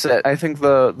force it, I think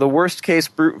the worst case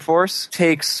brute force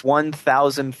takes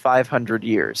 1,500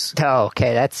 years. Oh,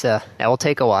 okay, that will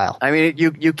take a while. I mean,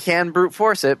 you can brute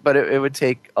force it, but it would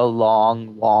take a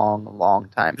long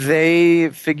time. They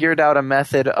figured out a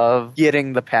method of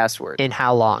getting the password. In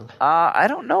how long? I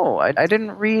don't know. I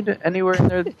didn't read anywhere in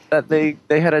there that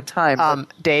they had a time.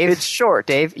 but Dave, it's short.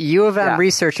 Dave, U of M Yeah.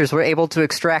 researchers were able to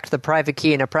extract the private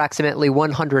key in approximately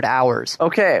 100 hours.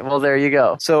 Okay, well, there you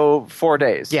go. So 4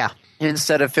 days. Yeah.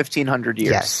 Instead of 1,500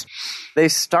 years. Yes. They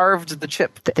starved the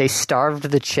chip. They starved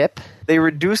the chip. They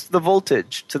reduced the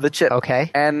voltage to the chip.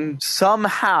 Okay. And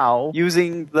somehow,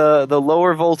 using the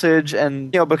lower voltage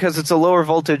and, because it's a lower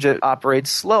voltage, it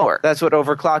operates slower. That's what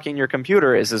overclocking your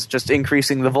computer is just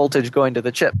increasing the voltage going to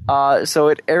the chip. So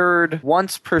it errored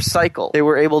once per cycle. They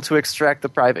were able to extract the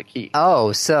private key.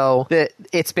 Oh, so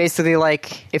it's basically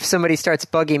like if somebody starts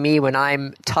bugging me when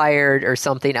I'm tired or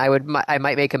something, I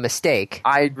might make a mistake.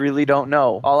 I really don't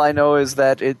know. All I know is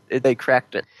that they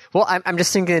cracked it. Well, I'm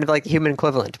just thinking of like the human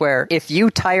equivalent, where if you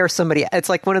tire somebody, it's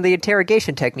like one of the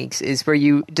interrogation techniques is where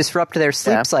you disrupt their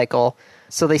sleep Yeah. cycle,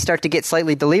 so they start to get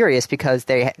slightly delirious because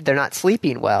they're not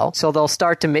sleeping well. So they'll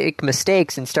start to make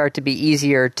mistakes and start to be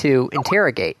easier to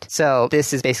interrogate. So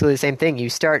this is basically the same thing. You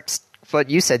start what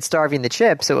you said, starving the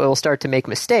chip, so it will start to make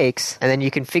mistakes, and then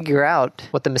you can figure out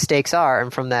what the mistakes are,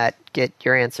 and from that get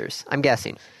your answers. I'm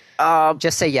guessing.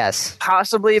 Just say yes.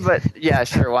 Possibly, but yeah,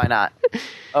 sure, why not?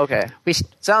 Okay.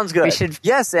 Sounds good. we should-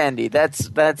 Yes, Andy, that's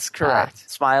correct.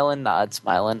 Smile and nod,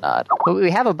 smile and nod. Well,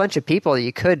 we have a bunch of people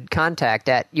you could contact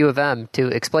at U of M to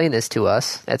explain this to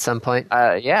us at some point.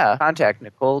 Yeah, contact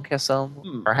Nicole Kessel.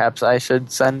 Perhaps I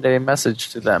should send a message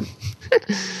to them.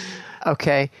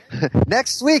 Okay.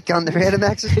 Next week on the Random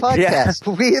Access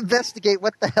Podcast, we investigate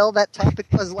what the hell that topic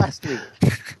was last week.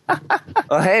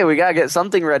 Well, hey, we gotta get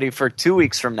something ready for 2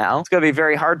 weeks from now. It's gonna be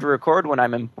very hard to record when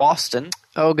I'm in Boston.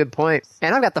 Oh, good point.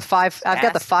 And I've got the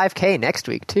 5K next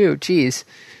week too. Jeez.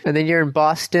 And then you're in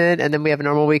Boston, and then we have a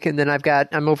normal week, and then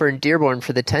I'm over in Dearborn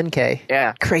for the 10K.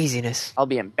 Yeah. Craziness. I'll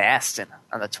be in Boston.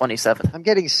 on the 27th. I'm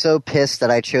getting so pissed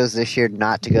that I chose this year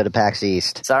not to go to PAX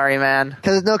East. Sorry, man.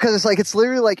 Because it's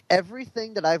literally like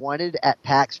everything that I wanted at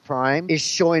PAX Prime is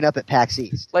showing up at PAX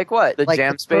East. Like what? The Like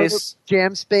Jam Space?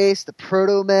 Jam Space, the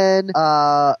Proto Men.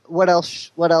 What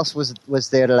else was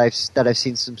there that I've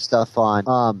seen some stuff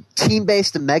on? Team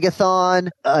Based, the Megathon,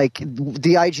 like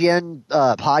the IGN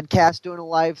podcast doing a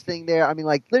live thing there. I mean,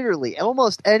 like literally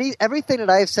almost everything that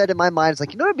I have said in my mind is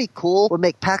like, you know what would be cool? Would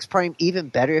make PAX Prime even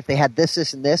better if they had this,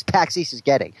 and this. PAX East is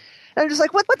getting. And I'm just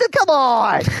like, what the, come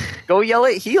on! Go yell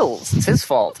at Heels. It's his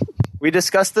fault. We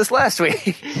discussed this last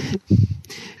week.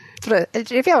 If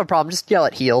you have a problem, just yell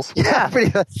at Heels. Yeah,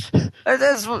 pretty much.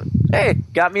 Hey,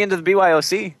 got me into the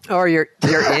BYOC. Or you're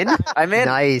in? I'm in.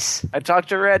 Nice. I talked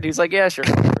to Red. He's like, yeah, sure.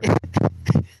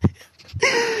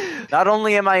 Not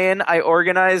only am I in, I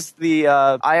organized the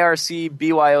IRC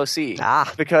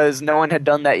BYOC because no one had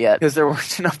done that yet because there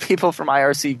weren't enough people from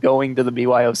IRC going to the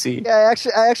BYOC. Yeah,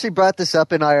 I actually brought this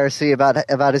up in IRC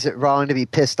about is it wrong to be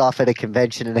pissed off at a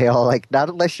convention, and they all like, not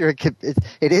unless you're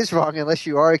it is wrong unless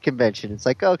you are a convention. It's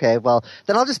like, okay, well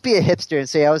then I'll just be a hipster and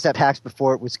say I was at PAX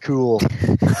before it was cool.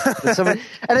 and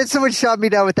then someone shot me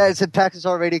down with that and said PAX is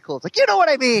already cool. It's like, you know what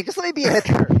I mean? Just let me be a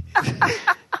hipster.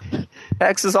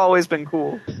 PAX has always been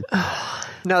cool.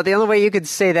 No, the only way you could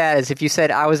say that is if you said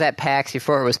I was at PAX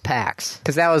before it was PAX,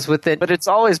 because that was with it. But it's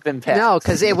always been PAX. No,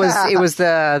 because it was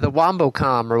the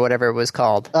WomboCom or whatever it was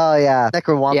called. Oh yeah,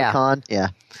 NecroWomboCon. Yeah.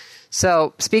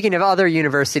 So, speaking of other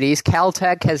universities,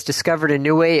 Caltech has discovered a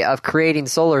new way of creating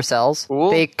solar cells.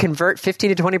 Cool. They convert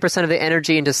 15 to 20% of the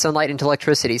energy into sunlight into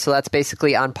electricity, so that's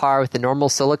basically on par with the normal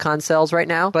silicon cells right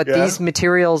now. But these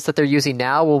materials that they're using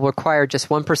now will require just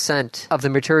 1% of the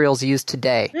materials used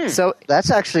today. So that's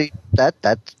actually that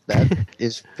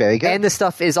is very good. And the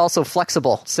stuff is also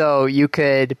flexible, so you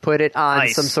could put it on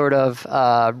some sort of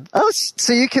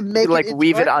so you can make like it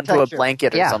weave it onto a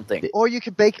blanket or something. Or you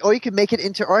could make it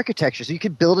into architecture. So you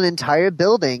could build an entire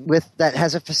building that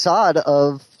has a facade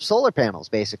of solar panels,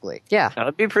 basically. Yeah. That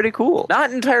would be pretty cool.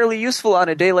 Not entirely useful on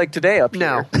a day like today up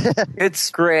here. No.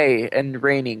 It's gray and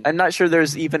raining. I'm not sure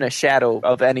there's even a shadow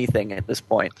of anything at this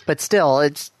point. But still,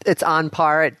 it's on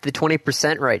par at the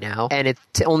 20% right now, and it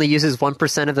only uses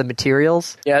 1% of the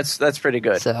materials. Yeah, that's pretty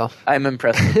good. So I'm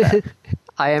impressed with that.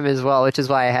 I am as well, which is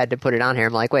why I had to put it on here.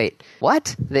 I'm like, wait,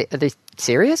 what? Are they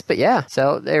serious? But yeah,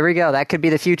 so there we go. That could be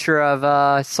the future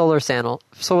of solar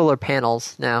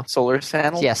panels now. Solar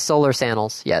panels? Yes, solar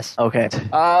panels. Yes. Okay.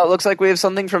 Looks like we have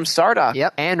something from Stardock.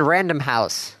 Yep, and Random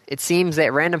House. It seems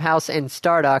that Random House and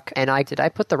Stardock, and did I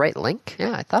put the right link?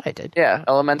 Yeah, I thought I did. Yeah,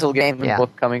 Elemental game and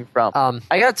book coming from.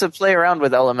 I got to play around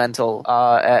with Elemental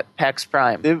at PAX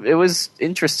Prime. It was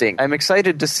interesting. I'm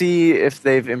excited to see if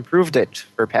they've improved it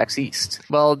for PAX East.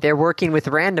 Well, they're working with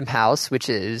Random House, which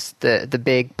is the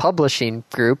big publishing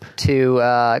group,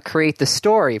 to create the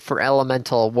story for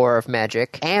Elemental War of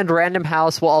Magic. And Random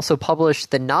House will also publish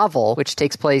the novel, which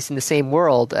takes place in the same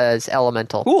world as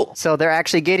Elemental. Cool. So they're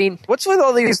actually getting... What's with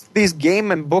all these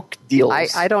game and book deals?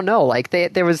 I don't know. Like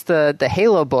there was the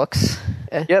Halo books.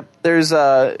 Yep, there's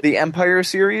the Empire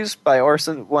series by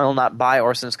Orson. Well, not by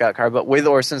Orson Scott Card, but with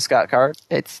Orson Scott Card.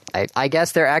 I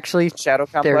guess they're actually Shadow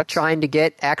Complex. They're trying to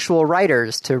get actual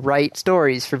writers to write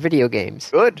stories for video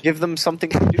games. Good. Give them something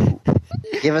to do.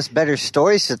 Give us better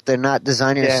stories so that they're not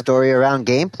designing a story around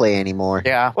gameplay anymore.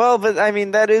 Yeah. Well, but I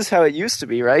mean, that is how it used to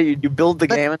be, right? You build the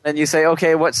game and then you say,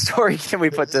 okay, what story can we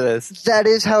put to this? That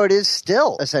is how it is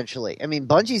still, essentially. I mean,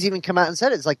 Bungie's even come out and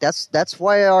said it. It's like that's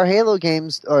why our Halo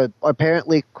games are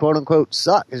apparently quote-unquote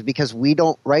suck, is because we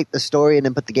don't write the story and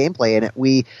then put the gameplay in it.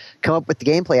 We come up with the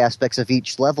gameplay aspects of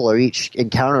each level or each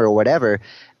encounter or whatever,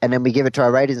 and then we give it to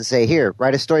our writers and say, here,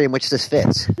 write a story in which this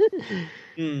fits.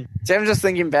 See, I'm just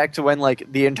thinking back to when,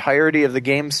 like, the entirety of the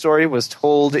game story was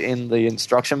told in the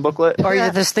instruction booklet. Or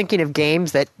you're just thinking of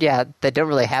games that don't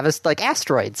really have us, like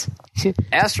Asteroids.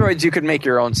 Asteroids, you could make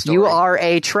your own story. You are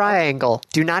a triangle.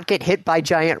 Do not get hit by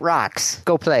giant rocks.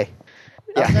 Go play.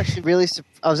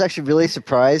 I was actually really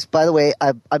surprised. By the way,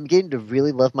 I'm getting to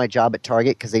really love my job at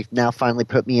Target because they've now finally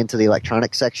put me into the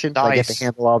electronics section. So I get to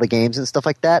handle all the games and stuff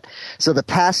like that. So the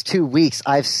past 2 weeks,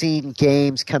 I've seen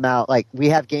games come out. Like, we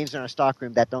have games in our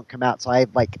stockroom that don't come out. So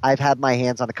I've had my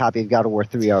hands on a copy of God of War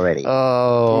 3 already.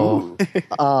 Oh.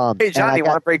 Hey, John, you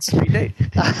want to break speed date?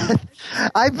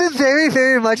 I've been very,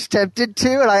 very much tempted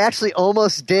to, and I actually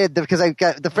almost did because I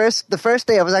got the first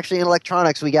day I was actually in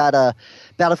electronics. We got a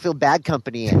Battlefield Bad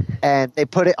Company in, and they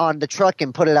put it on the truck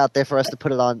and put it out there for us to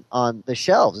put it on the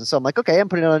shelves. And so I'm like, okay, I'm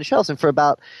putting it on the shelves. And for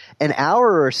about an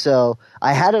hour or so,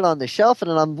 I had it on the shelf,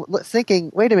 and then I'm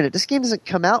thinking, wait a minute, this game doesn't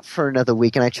come out for another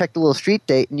week. And I checked the little street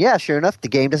date, and yeah, sure enough, the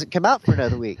game doesn't come out for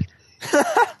another week.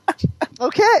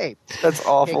 Okay. That's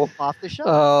awful. Take them off the shelf.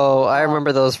 Oh, I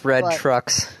remember those red But-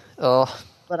 trucks. Oh,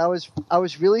 But I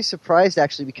was really surprised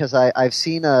actually because I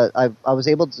was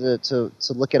able to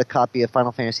look at a copy of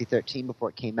Final Fantasy 13 before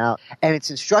it came out, and its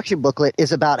instruction booklet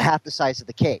is about half the size of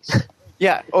the case.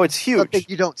 Yeah. Oh, it's Something huge.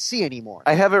 you don't see anymore.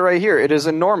 I have it right here. It is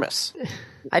enormous.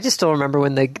 I just still remember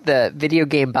when the video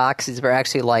game boxes were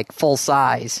actually like full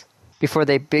size before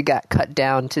they got cut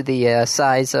down to the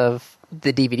size of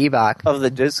the DVD box. Of the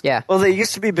disc? Yeah. Well, they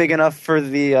used to be big enough for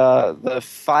the 5.5,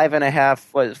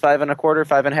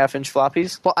 5.25 inch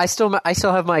floppies. Well, I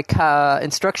still have my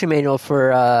instruction manual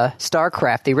for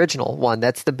StarCraft, the original one.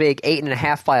 That's the big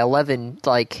 8.5 by 11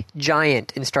 like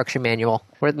giant instruction manual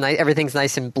where everything's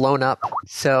nice and blown up.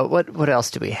 So what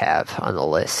else do we have on the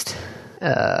list?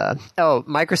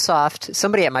 Microsoft.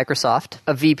 Somebody at Microsoft,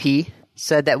 a VP,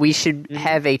 said that we should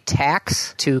have a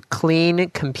tax to clean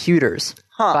computers.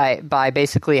 By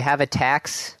basically have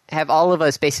all of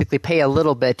us basically pay a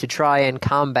little bit to try and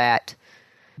combat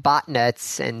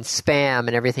botnets and spam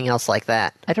and everything else like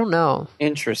that. I don't know.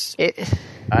 Interesting.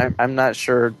 I'm not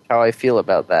sure how I feel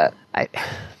about that. I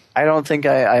don't think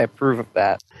I approve of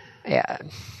that. Yeah.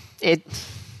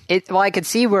 Well, I could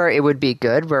see where it would be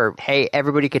good, where, hey,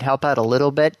 everybody could help out a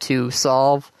little bit to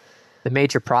solve the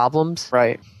major problems.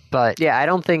 Right. But, yeah, I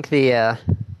don't think I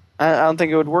don't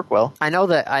think it would work well. I know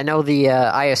the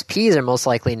ISPs are most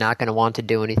likely not going to want to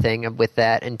do anything with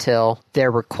that until they're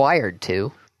required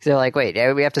to. They're like, wait,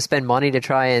 we have to spend money to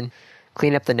try and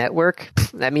clean up the network?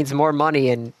 That means more money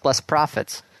and less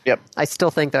profits. Yep. I still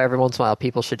think, though, every once in a while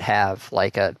people should have,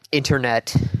 like, a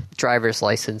internet driver's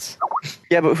license.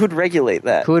 Yeah, but who'd regulate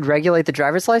that? Who would regulate the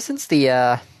driver's license?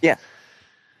 Yeah.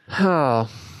 Oh,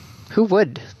 who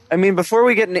would? I mean, before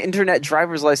we get an internet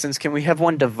driver's license, can we have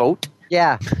one to vote?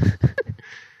 Yeah.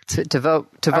 To vote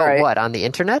right. what, on the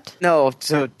internet? No,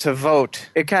 to vote.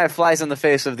 It kind of flies in the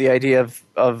face of the idea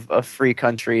of a free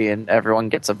country and everyone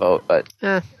gets a vote. But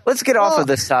let's get off of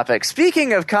this topic.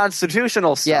 Speaking of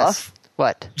constitutional stuff, Yes.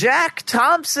 What? Jack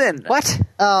Thompson What?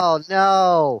 Oh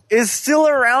no. is still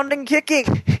around and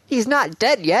kicking. He's not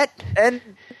dead yet. And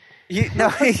he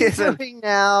isn't. Doing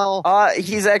now.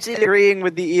 He's actually agreeing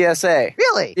with the ESA.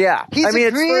 Really? Yeah. He's I mean,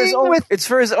 agreeing it's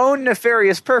for his own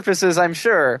nefarious purposes, I'm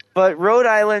sure. But Rhode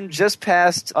Island just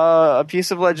passed a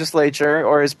piece of legislature,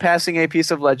 or is passing a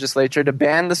piece of legislature, to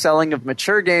ban the selling of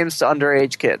mature games to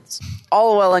underage kids.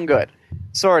 All well and good.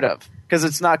 Sort of. Because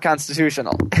it's not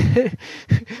constitutional.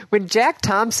 When Jack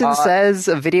Thompson says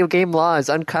a video game law is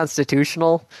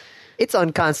unconstitutional, it's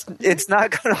unconstitutional. It's not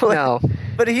going to. No.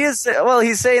 But he is. Well,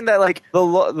 he's saying that like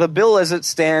the bill as it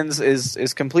stands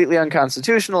is completely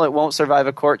unconstitutional. It won't survive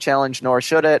a court challenge, nor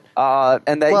should it.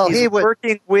 And that he's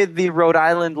working with the Rhode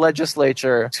Island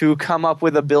legislature to come up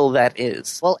with a bill that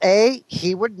is. Well, A,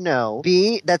 he would know.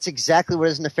 B, that's exactly what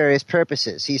his nefarious purpose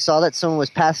is. He saw that someone was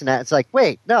passing that. It's like,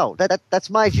 wait, no, that's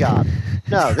my job.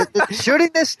 No,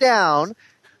 shooting this down.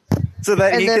 So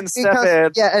that he can step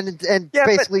in. Yeah, and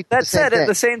basically. But that said, at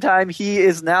the same time, he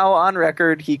is now on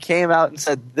record. He came out and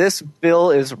said this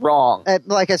bill is wrong.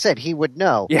 Like I said, he would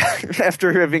know. Yeah,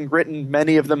 after having written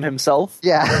many of them himself.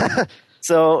 Yeah.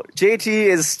 So JT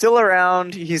is still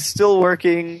around. He's still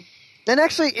working. And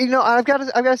actually, I've got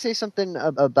to say something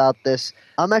about this.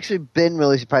 I'm actually been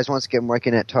really surprised once again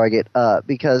working at Target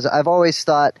because I've always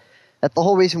thought that the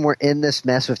whole reason we're in this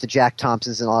mess with the Jack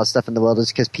Thompsons and all this stuff in the world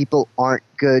is because people aren't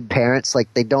good parents.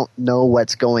 Like, they don't know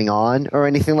what's going on or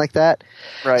anything like that.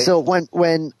 Right. So when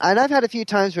and I've had a few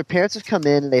times where parents have come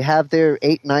in and they have their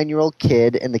 8-9-year-old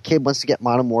kid and the kid wants to get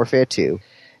Modern Warfare 2.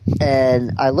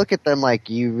 And I look at them like,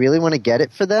 you really want to get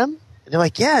it for them? And they're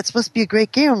like, yeah, it's supposed to be a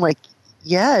great game. I'm like,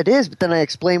 yeah, it is. But then I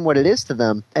explain what it is to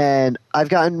them. And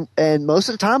most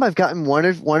of the time I've gotten one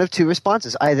of two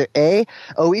responses. Either A,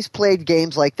 oh, he's played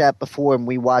games like that before and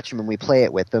we watch him and we play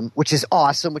it with them, which is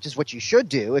awesome, which is what you should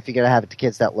do if you're going to have it to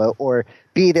kids that low. Or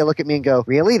B, they look at me and go,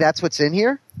 really? That's what's in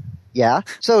here? Yeah.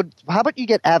 So how about you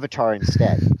get Avatar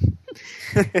instead?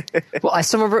 Well, I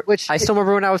still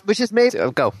remember when I was. Which is made.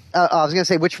 Go. I was going to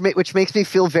say which makes me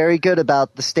feel very good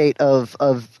about the state of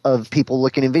people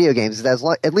looking in video games.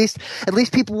 At least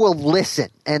people will listen,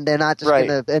 and they're not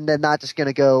just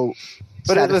gonna go.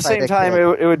 But at the same time,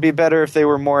 it would be better if they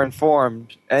were more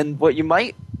informed. And what you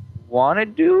might want to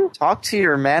do, talk to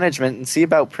your management and see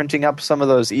about printing up some of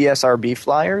those ESRB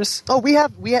flyers. Oh, we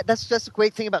have that's the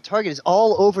great thing about Target is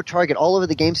all over Target, all over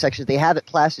the game section, they have it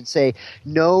plastered, say,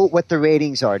 know what the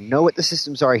ratings are, know what the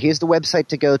systems are, here's the website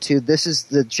to go to, this is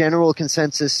the general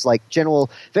consensus, like general,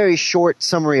 very short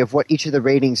summary of what each of the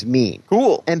ratings mean.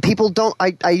 Cool. And people don't,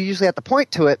 I usually have to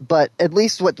point to it, but at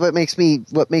least what makes me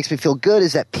feel good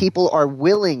is that people are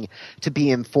willing to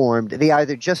be informed. They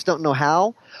either just don't know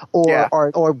how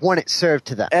or want it served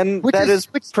to them. And that is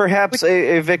perhaps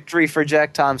a victory for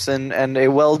Jack Thompson, and a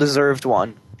well-deserved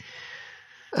one.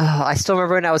 I still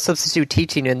remember when I was substitute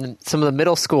teaching in some of the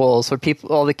middle schools where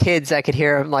all the kids, I could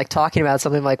hear them like talking about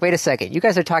something like, wait a second, you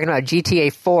guys are talking about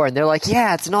GTA 4, and they're like,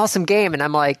 yeah, it's an awesome game, and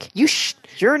I'm like,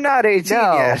 you're not 18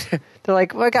 yet. They're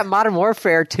like, well, I got Modern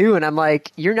Warfare 2, and I'm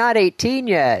like, you're not 18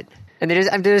 yet. And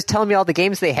they're just telling me all the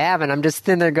games they have, and I'm just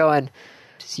sitting there going,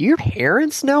 does your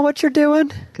parents know what you're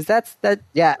doing? Because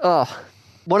yeah. Ugh.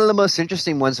 One of the most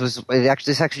interesting ones was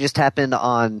this actually just happened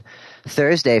on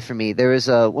Thursday for me. There was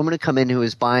a woman who come in who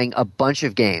was buying a bunch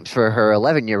of games for her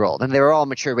 11-year-old, and they were all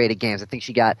mature rated games. I think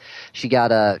she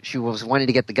was wanting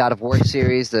to get the God of War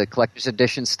series, the collector's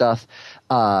edition stuff,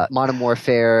 Modern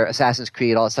Warfare, Assassin's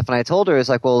Creed, all that stuff. And I told her, it's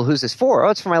like, well, who's this for? Oh,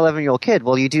 it's for my 11-year-old kid.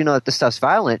 Well, you do know that this stuff's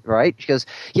violent, right? She goes,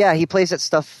 yeah, he plays that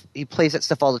stuff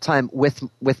all the time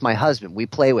with my husband. We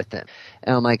play with him.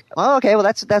 And I'm like, oh, okay, well,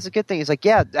 that's a good thing. He's like,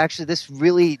 yeah, actually,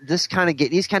 these kind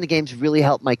of games really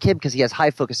help my kid because he has high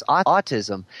focus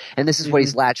autism, and this is what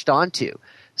he's latched onto.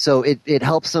 So it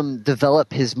helps him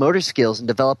develop his motor skills and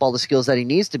develop all the skills that he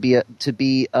needs to be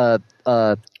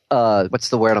what's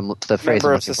the word? The phrase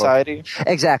member of society.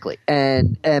 Exactly.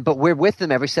 And but we're with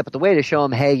them every step of the way to show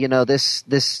them, hey, this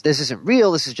isn't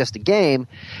real. This is just a game.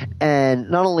 And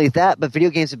not only that, but video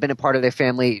games have been a part of their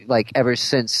family like ever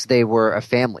since they were a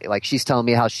family. Like she's telling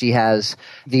me how she has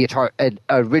the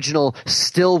original,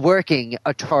 still working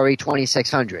Atari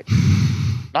 2600.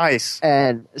 Nice.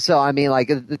 And so I mean,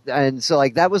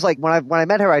 that was like when I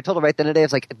met her, I told her right then and there, I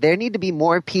was like, there need to be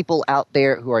more people out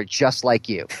there who are just like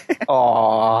you.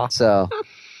 Aww. So,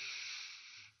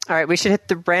 all right, we should hit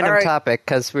the random topic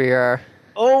because we are.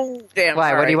 Oh damn!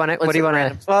 Why? Sorry. What do you want? What do you want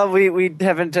to? Well, we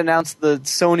haven't announced the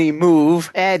Sony Move.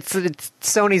 It's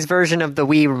Sony's version of the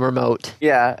Wii remote.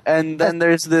 Yeah, and then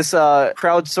there's this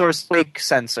crowdsourced quake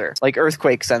sensor, like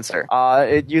earthquake sensor.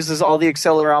 It uses all the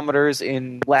accelerometers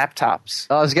in laptops.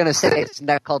 I was gonna say, isn't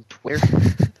that called Twitter?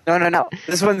 No.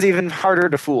 This one's even harder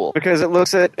to fool because it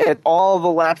looks at all the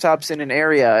laptops in an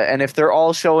area, and if they're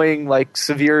all showing like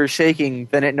severe shaking,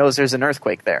 then it knows there's an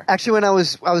earthquake there. Actually, when I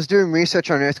was doing research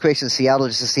on earthquakes in Seattle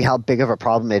just to see how big of a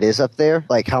problem it is up there,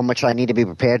 like how much I need to be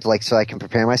prepared, like so I can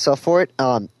prepare myself for it.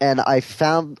 And I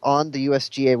found on the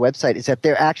USGA website is that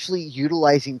they're actually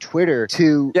utilizing Twitter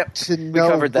to know. We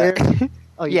covered that.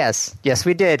 Oh, yeah. Yes,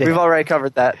 we did. We've already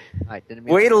covered that.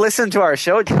 Way to listen to our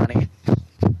show, Johnny.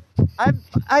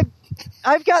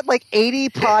 I've got like 80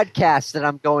 podcasts that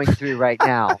I'm going through right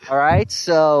now. All right,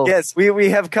 so yes, we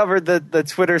have covered the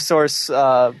Twitter source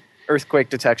earthquake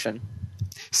detection.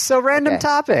 So random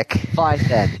topic. Fine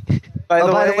then. By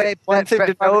the way, one thing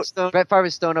to note: Brett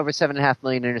Favre's thrown over 7.5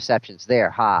 million interceptions. There,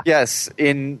 ha. Yes,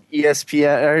 in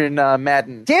ESPN or in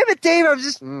Madden. Damn it, Dave! I'm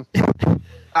just.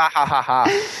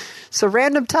 Ha. So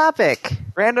random topic.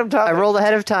 Random topic. I rolled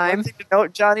ahead of time. One thing to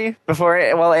note, Johnny,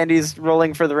 while Andy's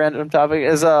rolling for the random topic,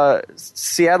 is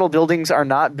Seattle buildings are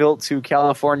not built to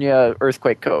California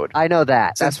earthquake code. I know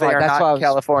that. Since they are not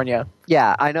California.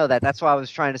 Yeah, I know that. That's why I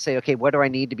was trying to say, okay, what do I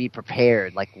need to be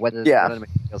prepared? Like, what are the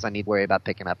materials I need to worry about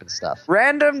picking up and stuff?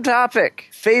 Random topic.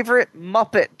 Favorite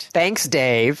Muppet. Thanks,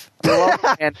 Dave. You're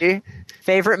welcome, Andy.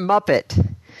 Favorite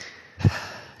Muppet.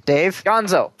 Dave?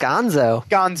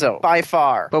 Gonzo, by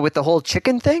far. But with the whole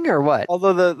chicken thing, or what?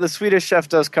 Although the Swedish Chef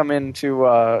does come into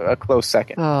a close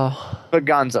second. Oh. But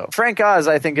Gonzo. Frank Oz,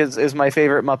 I think, is my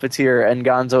favorite Muppeteer, and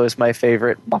Gonzo is my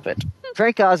favorite Muppet.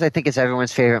 Frank Oz, I think, is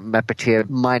everyone's favorite Muppeteer,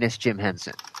 minus Jim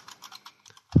Henson.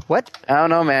 What? I don't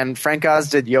know, man. Frank Oz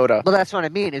did Yoda. Well, that's what I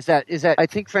mean. Is that I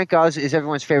think Frank Oz is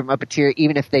everyone's favorite Muppeteer,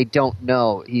 even if they don't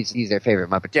know he's their favorite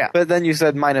Muppeteer. Yeah, but then you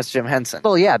said minus Jim Henson.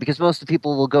 Well, yeah, because most of the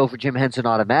people will go for Jim Henson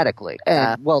automatically,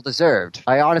 and well deserved.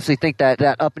 I honestly think that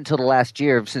up until the last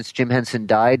year, since Jim Henson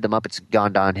died, the Muppets have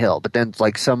gone downhill. But then,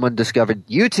 like, someone discovered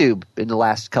YouTube in the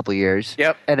last couple of years,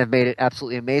 and have made it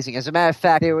absolutely amazing. As a matter of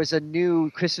fact, there was a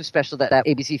new Christmas special that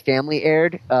ABC Family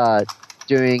aired.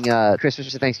 During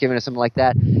Christmas or Thanksgiving or something like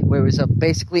that, where it was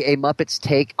basically a Muppets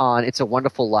take on It's a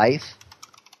Wonderful Life.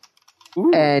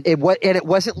 Ooh. And it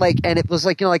wasn't like, and it was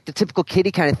like, like the typical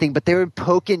kiddie kind of thing, but they were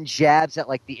poking jabs at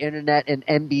like the internet and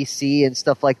NBC and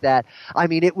stuff like that. I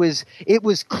mean, it was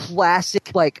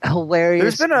classic, like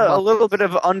hilarious. There's been a little bit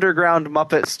of underground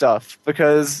Muppet stuff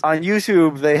because on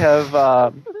YouTube they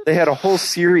had a whole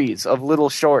series of little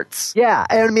shorts. Yeah,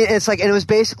 and I mean, it's like, and it was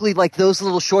basically like those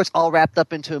little shorts all wrapped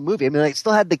up into a movie. I mean, like, it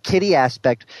still had the kiddie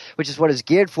aspect, which is what it's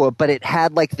geared for, but it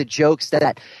had like the jokes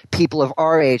that people of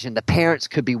our age and the parents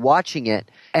could be watching it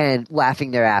and laughing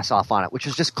their ass off on it, which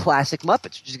was just classic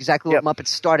Muppets, which is exactly what Muppets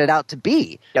started out to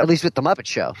be, at least with the Muppet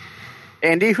Show.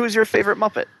 Andy, who's your favorite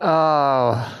Muppet?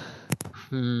 Oh,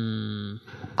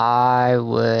 I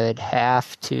would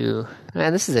have to.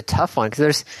 Man, this is a tough one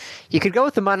because you could go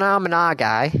with the Mana Mana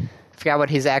guy. I forgot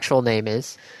what his actual name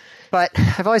is, but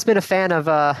I've always been a fan of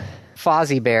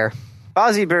Fozzie Bear.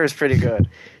 Fozzie Bear is pretty good.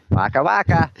 Waka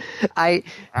waka.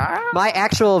 My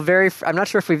actual I'm not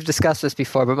sure if we've discussed this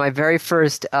before, but my very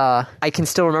first, I can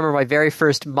still remember my very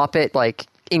first Muppet, like,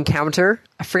 encounter.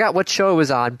 I forgot what show it was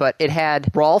on, but it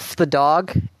had Rolf the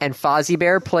dog and Fozzie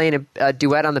Bear playing a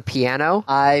duet on the piano.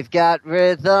 I've got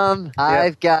rhythm.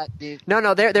 I've got...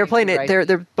 No, they're playing it.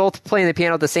 They're both playing the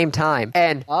piano at the same time.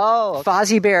 And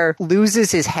Fozzie Bear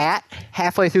loses his hat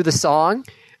halfway through the song.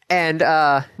 And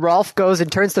Rolf goes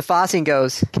and turns to Fozzie and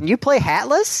goes, "Can you play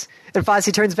hatless?" And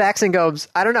Fozzie turns back and goes,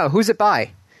 "I don't know. Who's it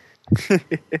by?"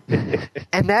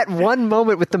 And that one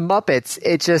moment with the Muppets,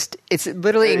 it's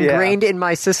literally ingrained in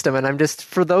my system. And I'm just,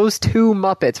 for those two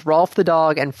Muppets, Rolf the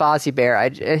dog and Fozzie Bear, I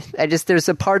just, there's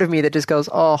a part of me that just goes,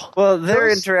 oh. Well, their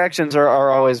interactions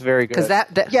are always very good.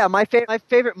 Because my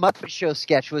favorite Muppet Show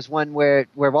sketch was one where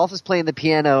Rolf is playing the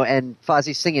piano and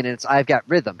Fozzie's singing, and it's "I've Got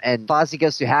Rhythm." And Fozzie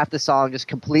goes through half the song just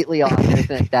completely off and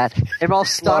everything like that. And Rolf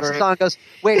stops the song and goes,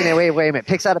 wait a minute,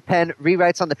 picks out a pen,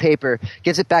 rewrites on the paper,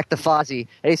 gives it back to Fozzie,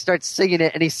 and he starts singing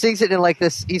it, and he sings it in like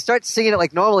this. He starts singing it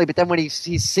like normally, but then when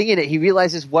he's singing it, he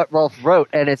realizes what Rolf wrote,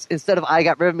 and it's, instead of "I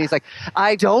got rhythm," he's like,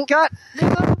 "I don't got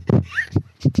rhythm.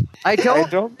 I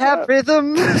don't have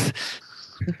rhythm."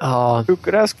 Oh, who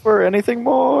could ask for anything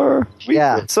more? We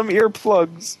get some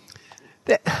earplugs.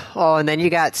 And then you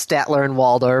got Statler and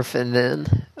Waldorf, and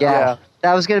then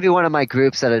that was going to be one of my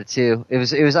groups out of the two. It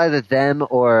was either them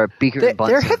or Beaker and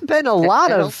Bunsen. There have been a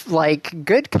lot of like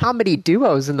good comedy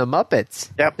duos in the Muppets.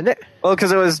 Yep. Well,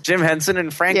 because it was Jim Henson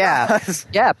and Frank Oz.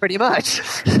 Yeah, pretty much.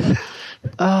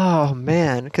 Oh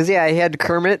man, because he had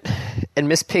Kermit and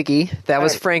Miss Piggy. That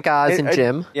was Frank Oz and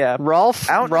Jim. Yeah, Rolf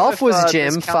was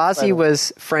Jim. Fozzie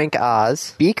was Frank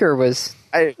Oz. Beaker was.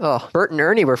 Bert and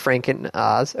Ernie were Frank and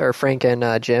Oz, or Frank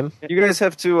and Jim. You guys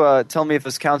have to tell me if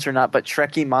this counts or not, but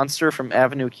Trekkie Monster from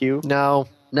Avenue Q? No,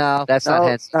 that's not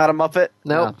Henson. Not a Muppet?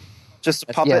 Nope. Just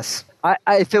a puppet? Yes.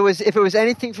 If it was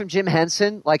anything from Jim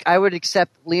Henson, like I would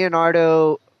accept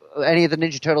Leonardo, any of the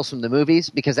Ninja Turtles from the movies,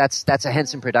 because that's a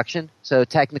Henson production. So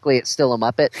technically it's still a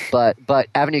Muppet, but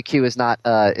Avenue Q is not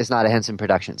a Henson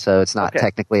production, so it's not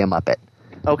technically a Muppet.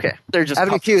 Okay, they're just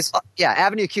Avenue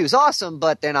Q is awesome,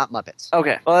 but they're not Muppets.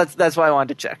 Okay, well that's why I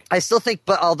wanted to check. I still think,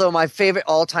 but although my favorite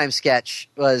all-time sketch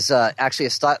was actually a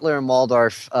Statler and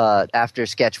Waldorf after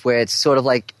sketch, where it's sort of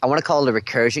like, I want to call it a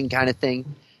recursion kind of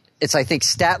thing. It's, I think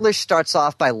Statler starts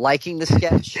off by liking the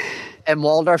sketch, and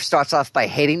Waldorf starts off by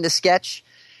hating the sketch,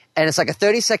 and it's like a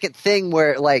 30-second thing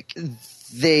where like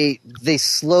they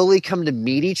slowly come to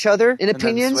meet each other in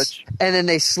opinions, and then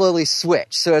they slowly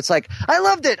switch. So it's like, I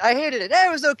loved it, I hated it, it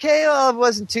was okay, it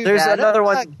wasn't too bad. There's another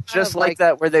one just like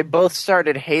that where they both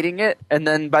started hating it, and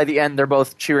then by the end they're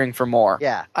both cheering for more.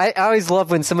 Yeah. I always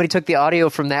love when somebody took the audio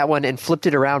from that one and flipped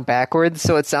it around backwards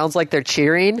so it sounds like they're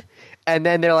cheering, and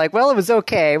then they're like, well, it was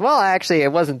okay. Well, actually,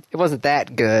 it wasn't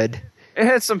that good. It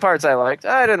had some parts I liked.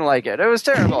 I didn't like it. It was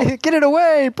terrible. Get it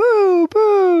away! Boo!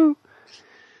 Boo!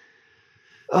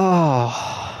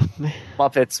 Oh, man.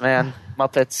 Muppets, man.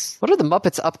 Muppets. What are the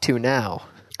Muppets up to now?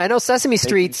 I know Sesame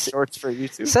Street's shorts for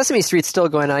YouTube. Sesame Street's still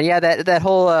going on. Yeah, that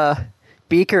whole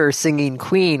Beaker singing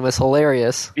Queen was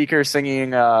hilarious. Beaker singing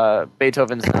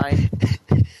Beethoven's Nine.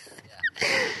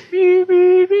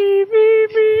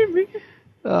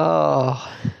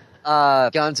 Oh.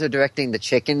 Gonzo directing the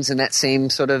chickens in that same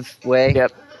sort of way.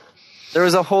 Yep. There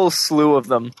was a whole slew of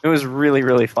them. It was really,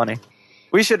 really funny.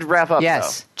 We should wrap up,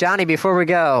 Yes. Though. Johnny, before we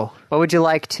go, what would you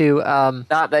like to...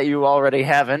 Not that you already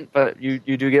haven't, but you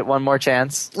do get one more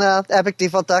chance.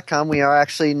 EpicDefault.com. We are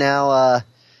actually now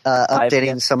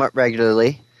updating somewhat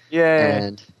regularly. Yeah.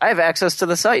 And I have access to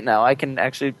the site now. I can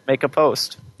actually make a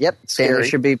post. Yep, Stanley Scary.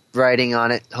 should be writing on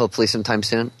it hopefully sometime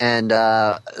soon. And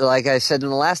like I said in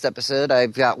the last episode,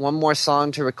 I've got one more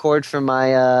song to record for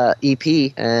my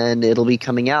EP, and it'll be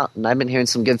coming out. And I've been hearing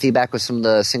some good feedback with some of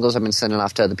the singles I've been sending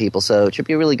off to other people. So it should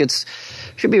be a really good,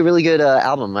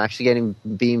 album. I'm actually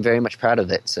being very much proud of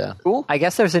it. So Cool. I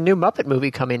guess there's a new Muppet movie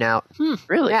coming out.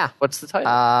 Really? Yeah. What's the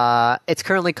title? It's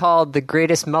currently called The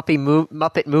Greatest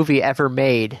Muppet Movie Ever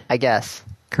Made, I guess.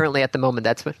 Currently at the moment,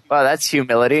 that's what... Wow, that's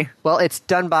humility. Well, it's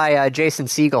done by Jason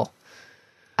Segel.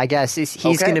 I guess he's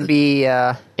Okay. going to be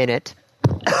in it.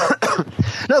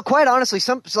 no, quite honestly,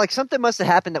 something must have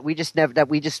happened that we just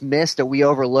missed or we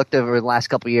overlooked over the last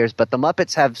couple of years. But the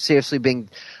Muppets have seriously been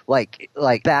like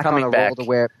back Coming on a back. roll to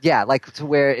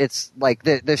where it's like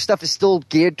their stuff is still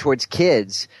geared towards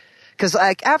kids. Because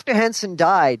like after Henson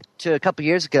died to a couple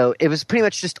years ago, it was pretty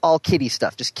much just all kiddie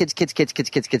stuff, just kids.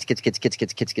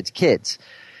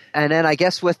 And then I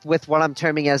guess with what I'm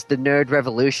terming as the nerd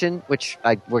revolution, which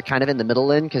we're kind of in the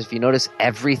middle in, because if you notice,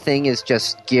 everything is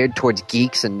just geared towards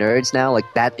geeks and nerds now. Like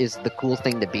that is the cool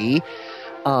thing to be.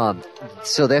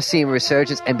 So they're seeing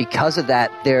resurgence, and because of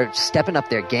that, they're stepping up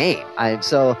their game.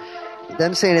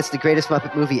 Them saying it's the greatest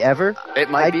Muppet movie ever. It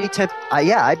might be.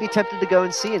 I'd be tempted to go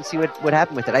and see what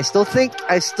happened with it. I still think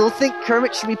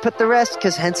Kermit should be put to rest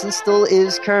because Henson still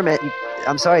is Kermit.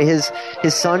 I'm sorry, his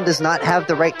son does not have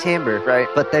the right timbre. Right.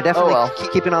 But they're definitely well.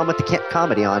 keeping on with the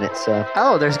comedy on it. So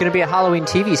Oh, there's going to be a Halloween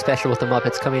TV special with the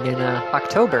Muppets coming in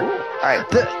October. All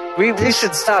right. We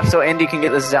should stop so Andy can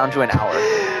get this down to an hour.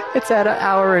 It's at an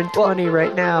hour and 20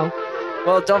 right now.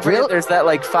 Well, don't forget Really? there's that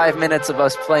 5 minets of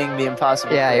us playing The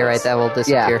Impossible. Yeah, you're right. Quiz. That will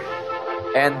disappear.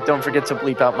 And don't forget to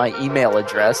bleep out my email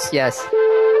address. Yes.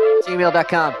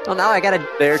 gmail.com. Well, now I got to...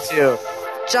 There too.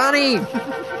 Johnny!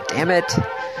 Damn it.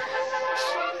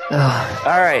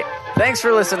 All right. Thanks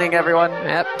for listening, everyone.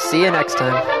 Yep. See you next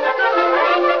time.